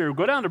says here,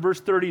 go down to verse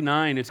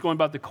 39. It's going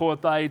about the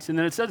Kohathites. And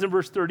then it says in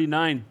verse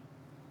 39,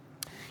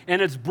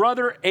 and his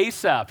brother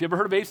Asaph. You ever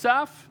heard of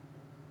Asaph?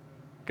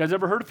 Guys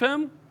ever heard of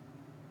him?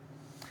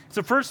 It's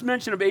the first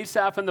mention of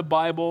Asaph in the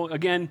Bible.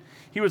 Again,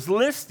 he was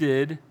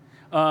listed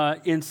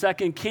in 2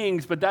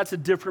 Kings, but that's a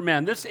different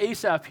man. This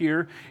Asaph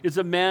here is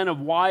a man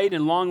of wide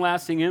and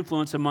long-lasting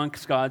influence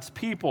amongst God's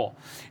people.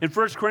 In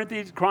 1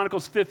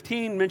 Chronicles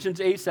 15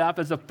 mentions Asaph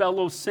as a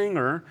fellow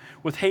singer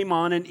with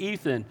Heman and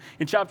Ethan.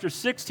 In chapter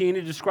 16,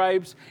 it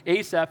describes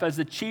Asaph as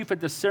the chief at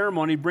the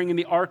ceremony bringing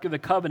the Ark of the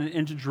Covenant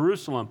into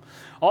Jerusalem.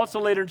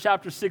 Also later in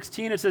chapter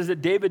 16, it says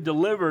that David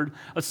delivered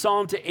a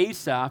psalm to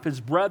Asaph,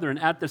 his brethren,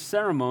 at the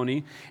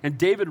ceremony, and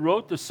David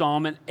wrote the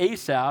psalm, and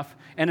Asaph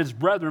and his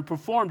brethren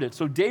performed it.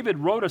 So David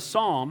wrote a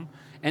psalm,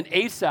 and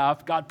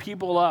Asaph got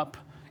people up,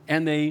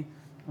 and they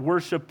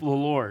worshiped the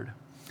Lord.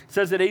 It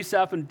says that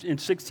Asaph in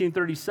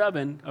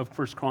 1637 of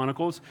 1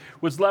 Chronicles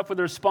was left with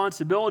the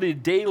responsibility to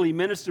daily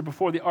minister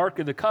before the Ark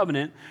of the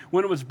Covenant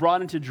when it was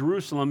brought into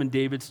Jerusalem in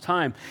David's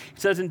time.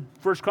 It says in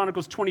 1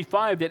 Chronicles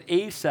 25 that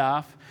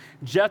Asaph,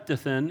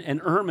 Jeduthun, and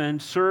Herman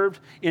served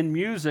in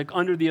music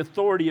under the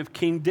authority of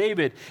King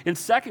David. In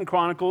 2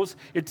 Chronicles,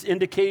 it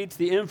indicates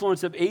the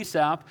influence of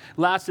Asaph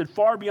lasted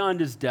far beyond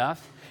his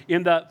death,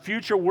 in that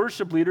future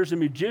worship leaders and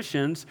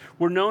musicians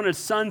were known as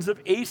sons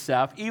of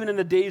Asaph, even in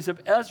the days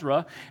of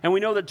Ezra. And we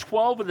know that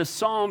 12 of the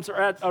Psalms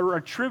are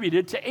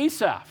attributed to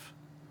Asaph.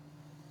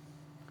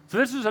 So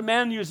this was a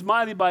man used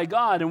mightily by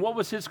God. And what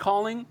was his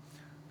calling?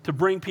 To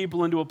bring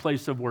people into a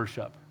place of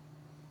worship.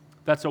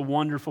 That's a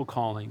wonderful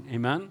calling.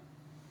 Amen?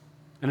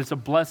 And it's a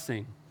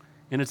blessing.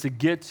 And it's a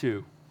get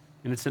to.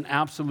 And it's an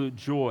absolute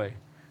joy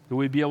that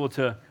we'd be able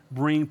to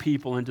bring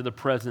people into the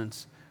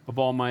presence of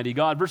Almighty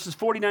God. Verses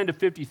 49 to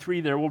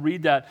 53 there, we'll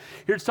read that.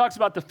 Here it talks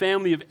about the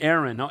family of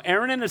Aaron. Now,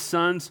 Aaron and his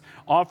sons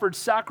offered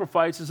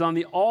sacrifices on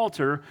the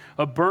altar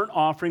of burnt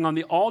offering, on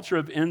the altar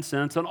of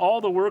incense, on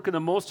all the work of the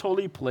most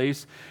holy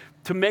place,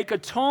 to make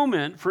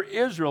atonement for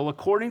Israel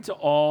according to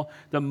all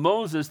that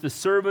Moses, the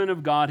servant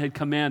of God, had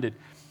commanded.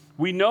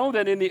 We know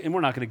that and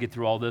we're not going to get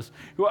through all this.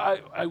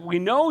 We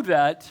know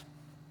that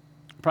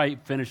probably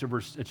finish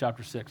at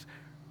chapter 6.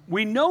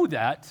 We know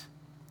that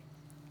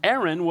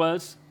Aaron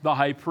was the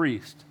high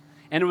priest,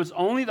 and it was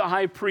only the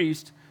high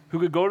priest who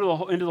could go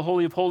into the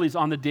Holy of Holies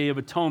on the Day of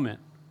Atonement,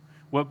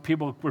 what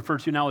people refer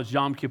to now as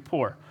Yom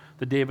Kippur,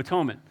 the Day of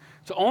Atonement.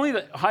 So only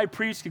the high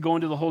priest could go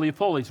into the Holy of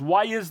Holies.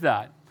 Why is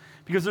that?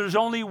 Because there's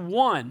only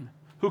one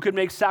who could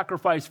make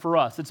sacrifice for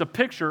us. It's a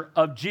picture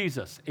of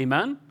Jesus.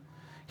 Amen?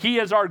 He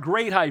is our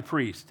great high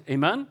priest.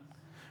 Amen?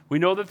 We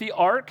know that the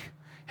ark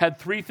had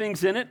 3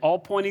 things in it, all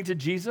pointing to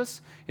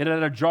Jesus. It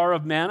had a jar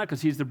of manna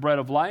because he's the bread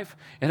of life.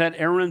 It had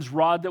Aaron's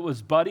rod that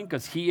was budding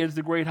because he is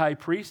the great high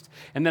priest.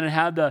 And then it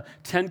had the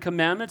 10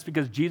 commandments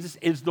because Jesus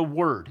is the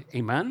Word.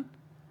 Amen?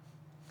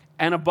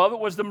 And above it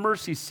was the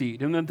mercy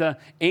seat. And then the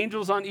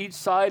angels on each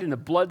side, and the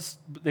blood,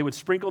 they would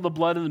sprinkle the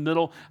blood in the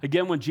middle.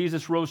 Again, when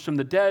Jesus rose from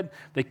the dead,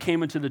 they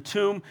came into the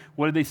tomb.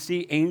 What did they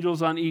see?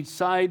 Angels on each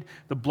side,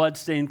 the blood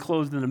stained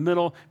clothes in the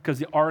middle, because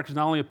the ark is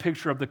not only a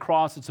picture of the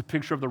cross, it's a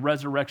picture of the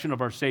resurrection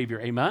of our Savior.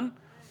 Amen?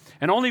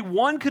 And only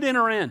one could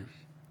enter in.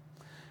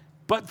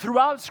 But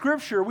throughout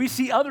Scripture, we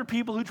see other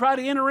people who try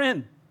to enter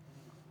in.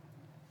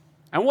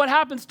 And what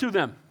happens to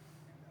them?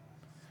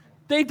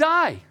 They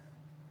die.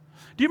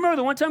 Do you remember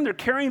the one time they're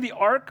carrying the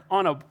ark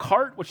on a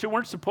cart, which they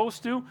weren't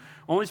supposed to,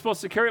 only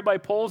supposed to carry it by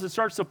poles? It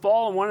starts to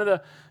fall, and one of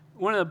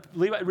the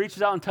Levites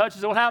reaches out and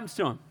touches it. What happens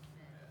to him?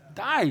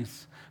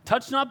 Dies.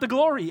 Touch not the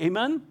glory.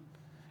 Amen?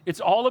 It's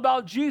all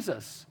about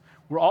Jesus.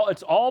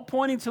 It's all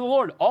pointing to the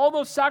Lord. All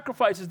those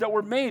sacrifices that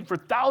were made for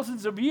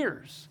thousands of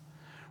years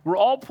were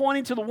all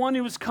pointing to the one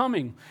who was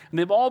coming. And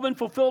they've all been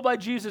fulfilled by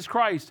Jesus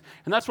Christ.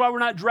 And that's why we're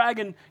not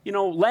dragging,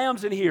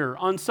 lambs in here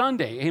on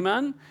Sunday.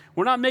 Amen?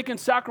 We're not making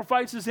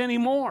sacrifices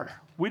anymore.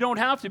 We don't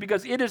have to,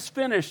 because it is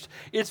finished.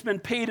 It's been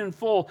paid in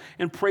full,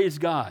 and praise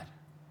God.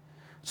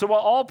 So while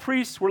all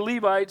priests were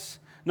Levites,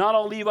 not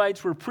all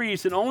Levites were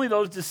priests, and only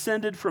those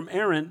descended from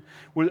Aaron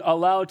were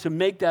allowed to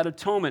make that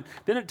atonement.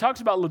 Then it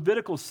talks about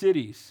Levitical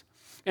cities.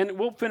 And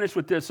we'll finish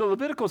with this. So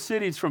Levitical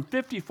cities from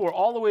 54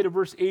 all the way to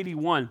verse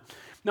 81.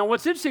 Now,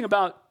 what's interesting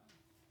about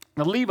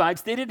the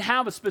Levites, they didn't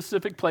have a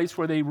specific place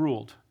where they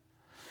ruled.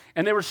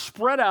 And they were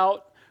spread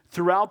out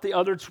throughout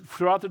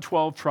the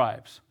 12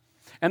 tribes.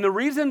 And the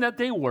reason that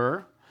they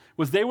were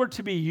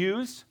to be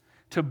used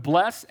to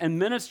bless and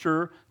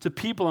minister to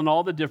people in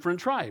all the different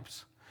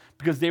tribes,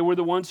 because they were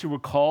the ones who were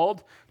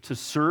called to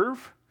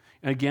serve,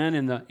 again,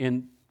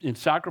 in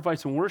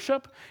sacrifice and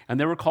worship, and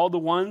they were called the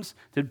ones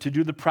to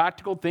do the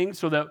practical things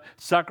so that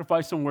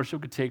sacrifice and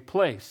worship could take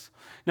place.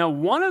 Now,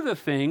 one of the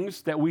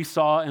things that we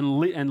saw in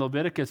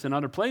Leviticus and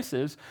other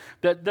places,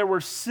 that there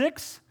were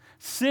 6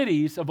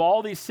 cities of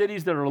all these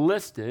cities that are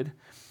listed.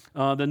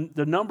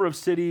 The number of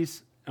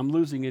cities, I'm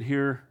losing it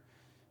here.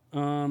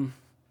 So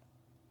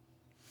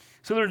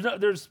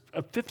there's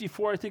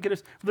 54, I think it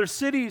is. There's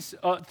cities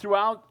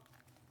throughout,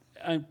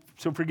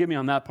 so forgive me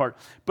on that part.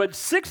 But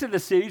 6 of the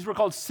cities were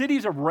called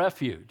cities of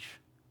refuge.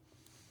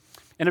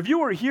 And if you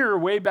were here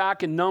way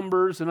back in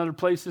Numbers and other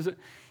places,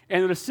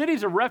 and the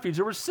cities of refuge,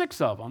 there were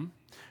 6 of them.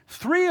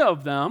 3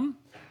 of them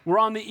were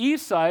on the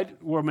east side,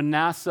 where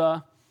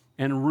Manasseh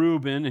and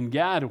Reuben and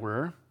Gad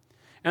were.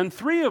 And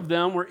 3 of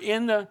them were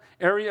in the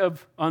area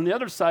on the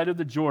other side of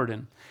the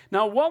Jordan.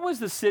 Now, what was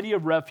the city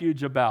of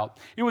refuge about?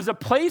 It was a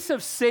place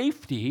of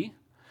safety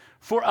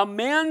for a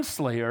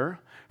manslayer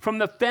from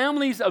the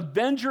family's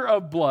avenger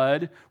of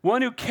blood,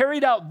 one who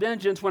carried out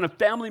vengeance when a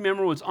family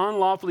member was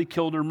unlawfully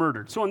killed or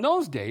murdered. So in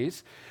those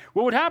days,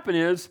 what would happen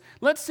is,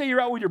 let's say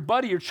you're out with your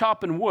buddy, you're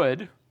chopping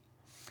wood.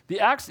 The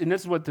axe, and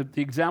this is what the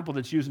example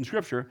that's used in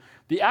Scripture,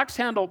 the axe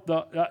handle,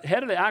 the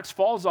head of the axe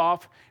falls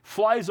off,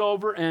 flies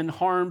over, and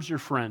harms your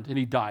friend, and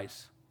he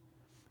dies.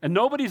 And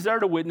nobody's there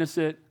to witness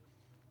it.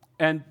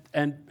 And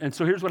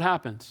so here's what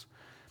happens.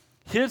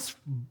 His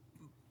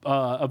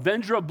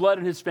avenger of blood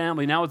in his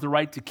family now has the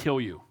right to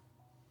kill you.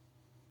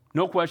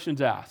 No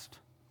questions asked.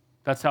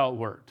 That's how it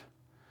worked.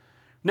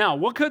 Now,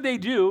 what could they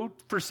do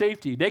for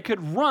safety? They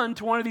could run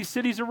to one of these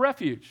cities of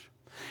refuge.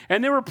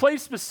 And they were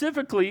placed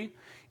specifically,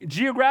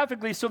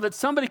 geographically, so that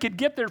somebody could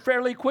get there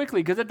fairly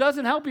quickly, because it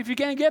doesn't help if you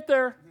can't get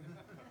there.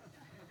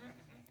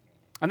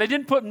 And they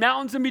didn't put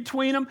mountains in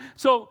between them.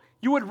 So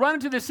you would run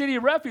into the city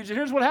of refuge, and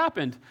here's what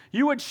happened.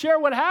 You would share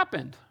what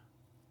happened.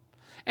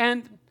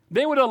 And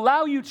they would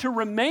allow you to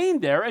remain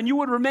there, and you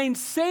would remain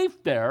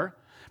safe there,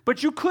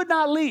 but you could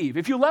not leave.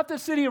 If you left the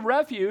city of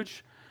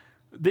refuge,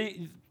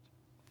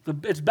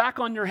 it's back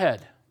on your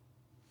head.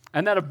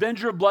 And that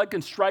avenger of blood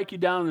can strike you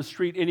down in the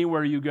street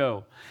anywhere you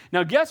go.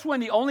 Now, guess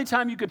when the only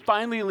time you could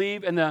finally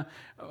leave and the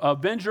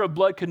avenger of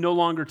blood could no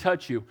longer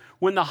touch you?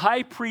 When the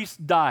high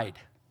priest died.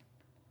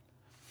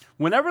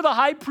 Whenever the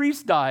high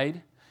priest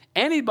died,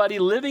 anybody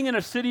living in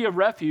a city of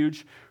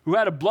refuge who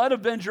had a blood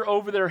avenger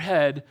over their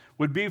head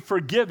would be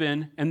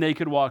forgiven, and they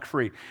could walk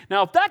free.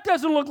 Now, if that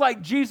doesn't look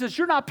like Jesus,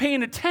 you're not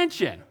paying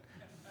attention.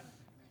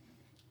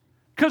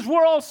 Because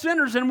we're all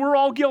sinners and we're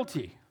all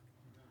guilty.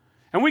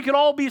 And we could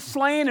all be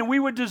slain, and we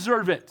would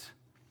deserve it.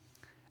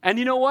 And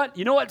you know what?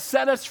 You know what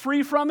set us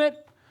free from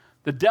it?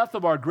 The death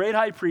of our great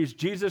high priest,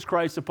 Jesus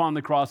Christ, upon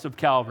the cross of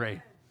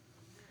Calvary.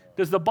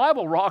 Does the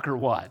Bible rock or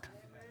what?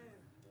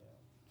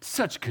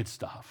 Such good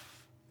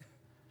stuff.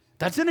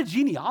 That's in a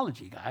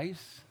genealogy,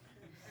 guys.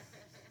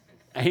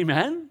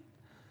 Amen?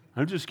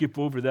 I'll just skip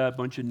over that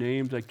bunch of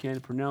names I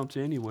can't pronounce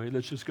anyway.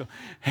 Let's just go.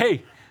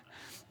 Hey,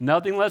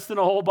 nothing less than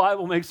a whole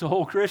Bible makes a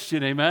whole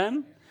Christian.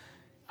 Amen?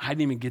 I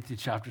didn't even get to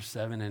chapter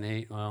 7 and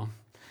 8. Well,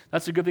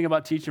 that's the good thing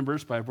about teaching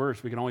verse by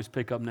verse. We can always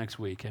pick up next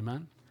week.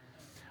 Amen?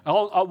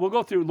 We'll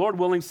go through, Lord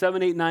willing,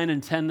 7, 8, 9,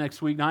 and 10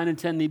 next week. 9 and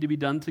 10 need to be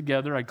done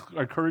together. I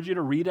encourage you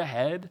to read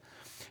ahead.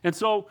 And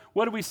so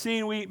what have we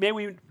seen? May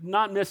we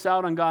not miss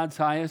out on God's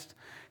highest.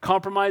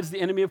 Compromise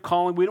the enemy of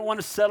calling. We don't want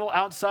to settle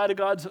outside of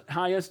God's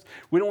highest.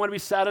 We don't want to be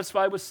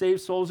satisfied with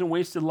saved souls and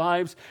wasted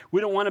lives.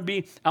 We don't want to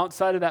be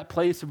outside of that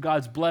place of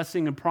God's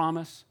blessing and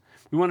promise.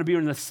 We want to be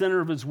in the center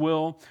of his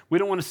will. We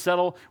don't want to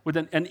settle with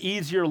an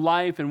easier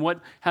life and what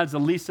has the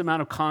least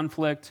amount of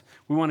conflict.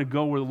 We want to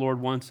go where the Lord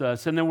wants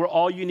us. And then we're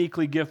all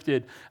uniquely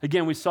gifted.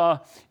 Again, we saw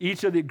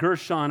each of the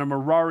Gershon and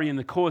Merari and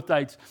the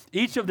Kohathites.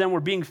 Each of them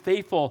were being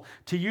faithful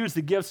to use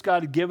the gifts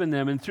God had given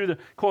them. And through the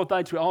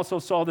Kohathites, we also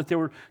saw that they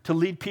were to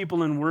lead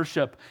people in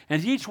worship.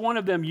 And each one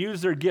of them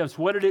used their gifts.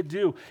 What did it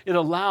do? It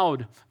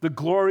allowed the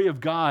glory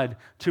of God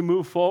to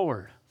move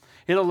forward.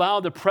 It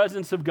allowed the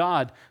presence of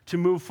God to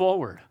move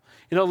forward.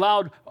 It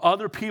allowed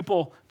other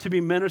people to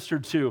be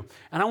ministered to.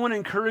 And I want to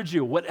encourage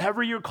you,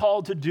 whatever you're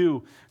called to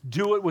do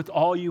it with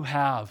all you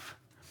have.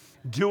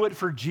 Do it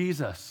for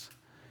Jesus.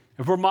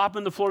 If we're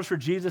mopping the floors for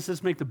Jesus,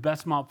 let's make the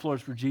best mop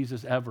floors for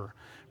Jesus ever.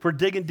 If we're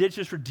digging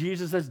ditches for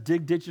Jesus, let's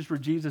dig ditches for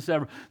Jesus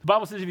ever. The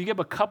Bible says if you give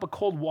a cup of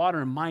cold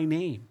water in my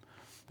name,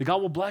 that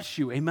God will bless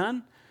you.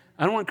 Amen?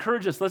 I want to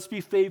encourage us, let's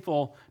be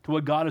faithful to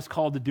what God has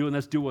called to do, and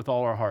let's do it with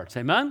all our hearts.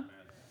 Amen?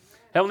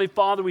 Heavenly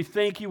Father, we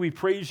thank you, we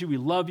praise you, we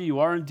love you. You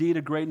are indeed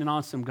a great and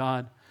awesome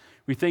God.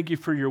 We thank you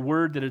for your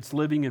word, that it's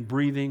living and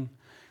breathing.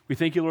 We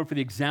thank you, Lord, for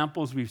the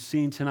examples we've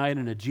seen tonight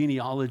in a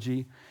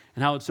genealogy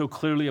and how it so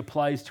clearly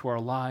applies to our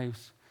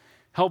lives.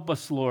 Help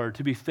us, Lord,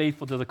 to be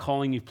faithful to the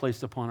calling you've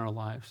placed upon our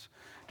lives,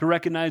 to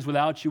recognize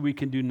without you we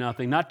can do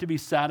nothing, not to be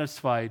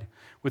satisfied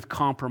with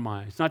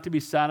compromise, not to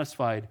be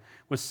satisfied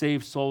with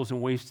saved souls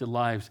and wasted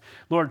lives.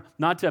 Lord,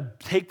 not to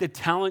take the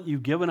talent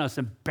you've given us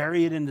and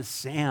bury it in the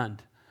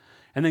sand,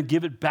 and then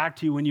give it back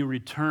to you when you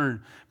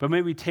return. But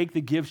may we take the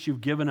gifts you've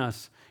given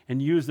us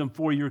and use them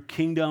for your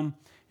kingdom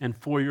and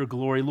for your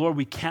glory. Lord,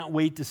 we can't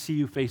wait to see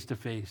you face to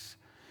face.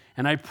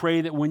 And I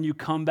pray that when you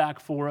come back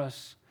for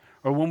us,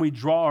 or when we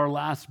draw our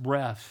last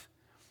breath,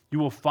 you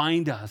will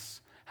find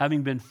us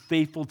having been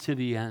faithful to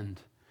the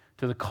end,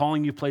 to the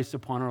calling you placed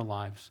upon our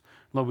lives.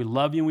 Lord, we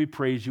love you and we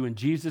praise you. In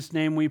Jesus'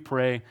 name we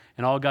pray.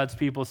 And all God's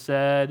people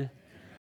said,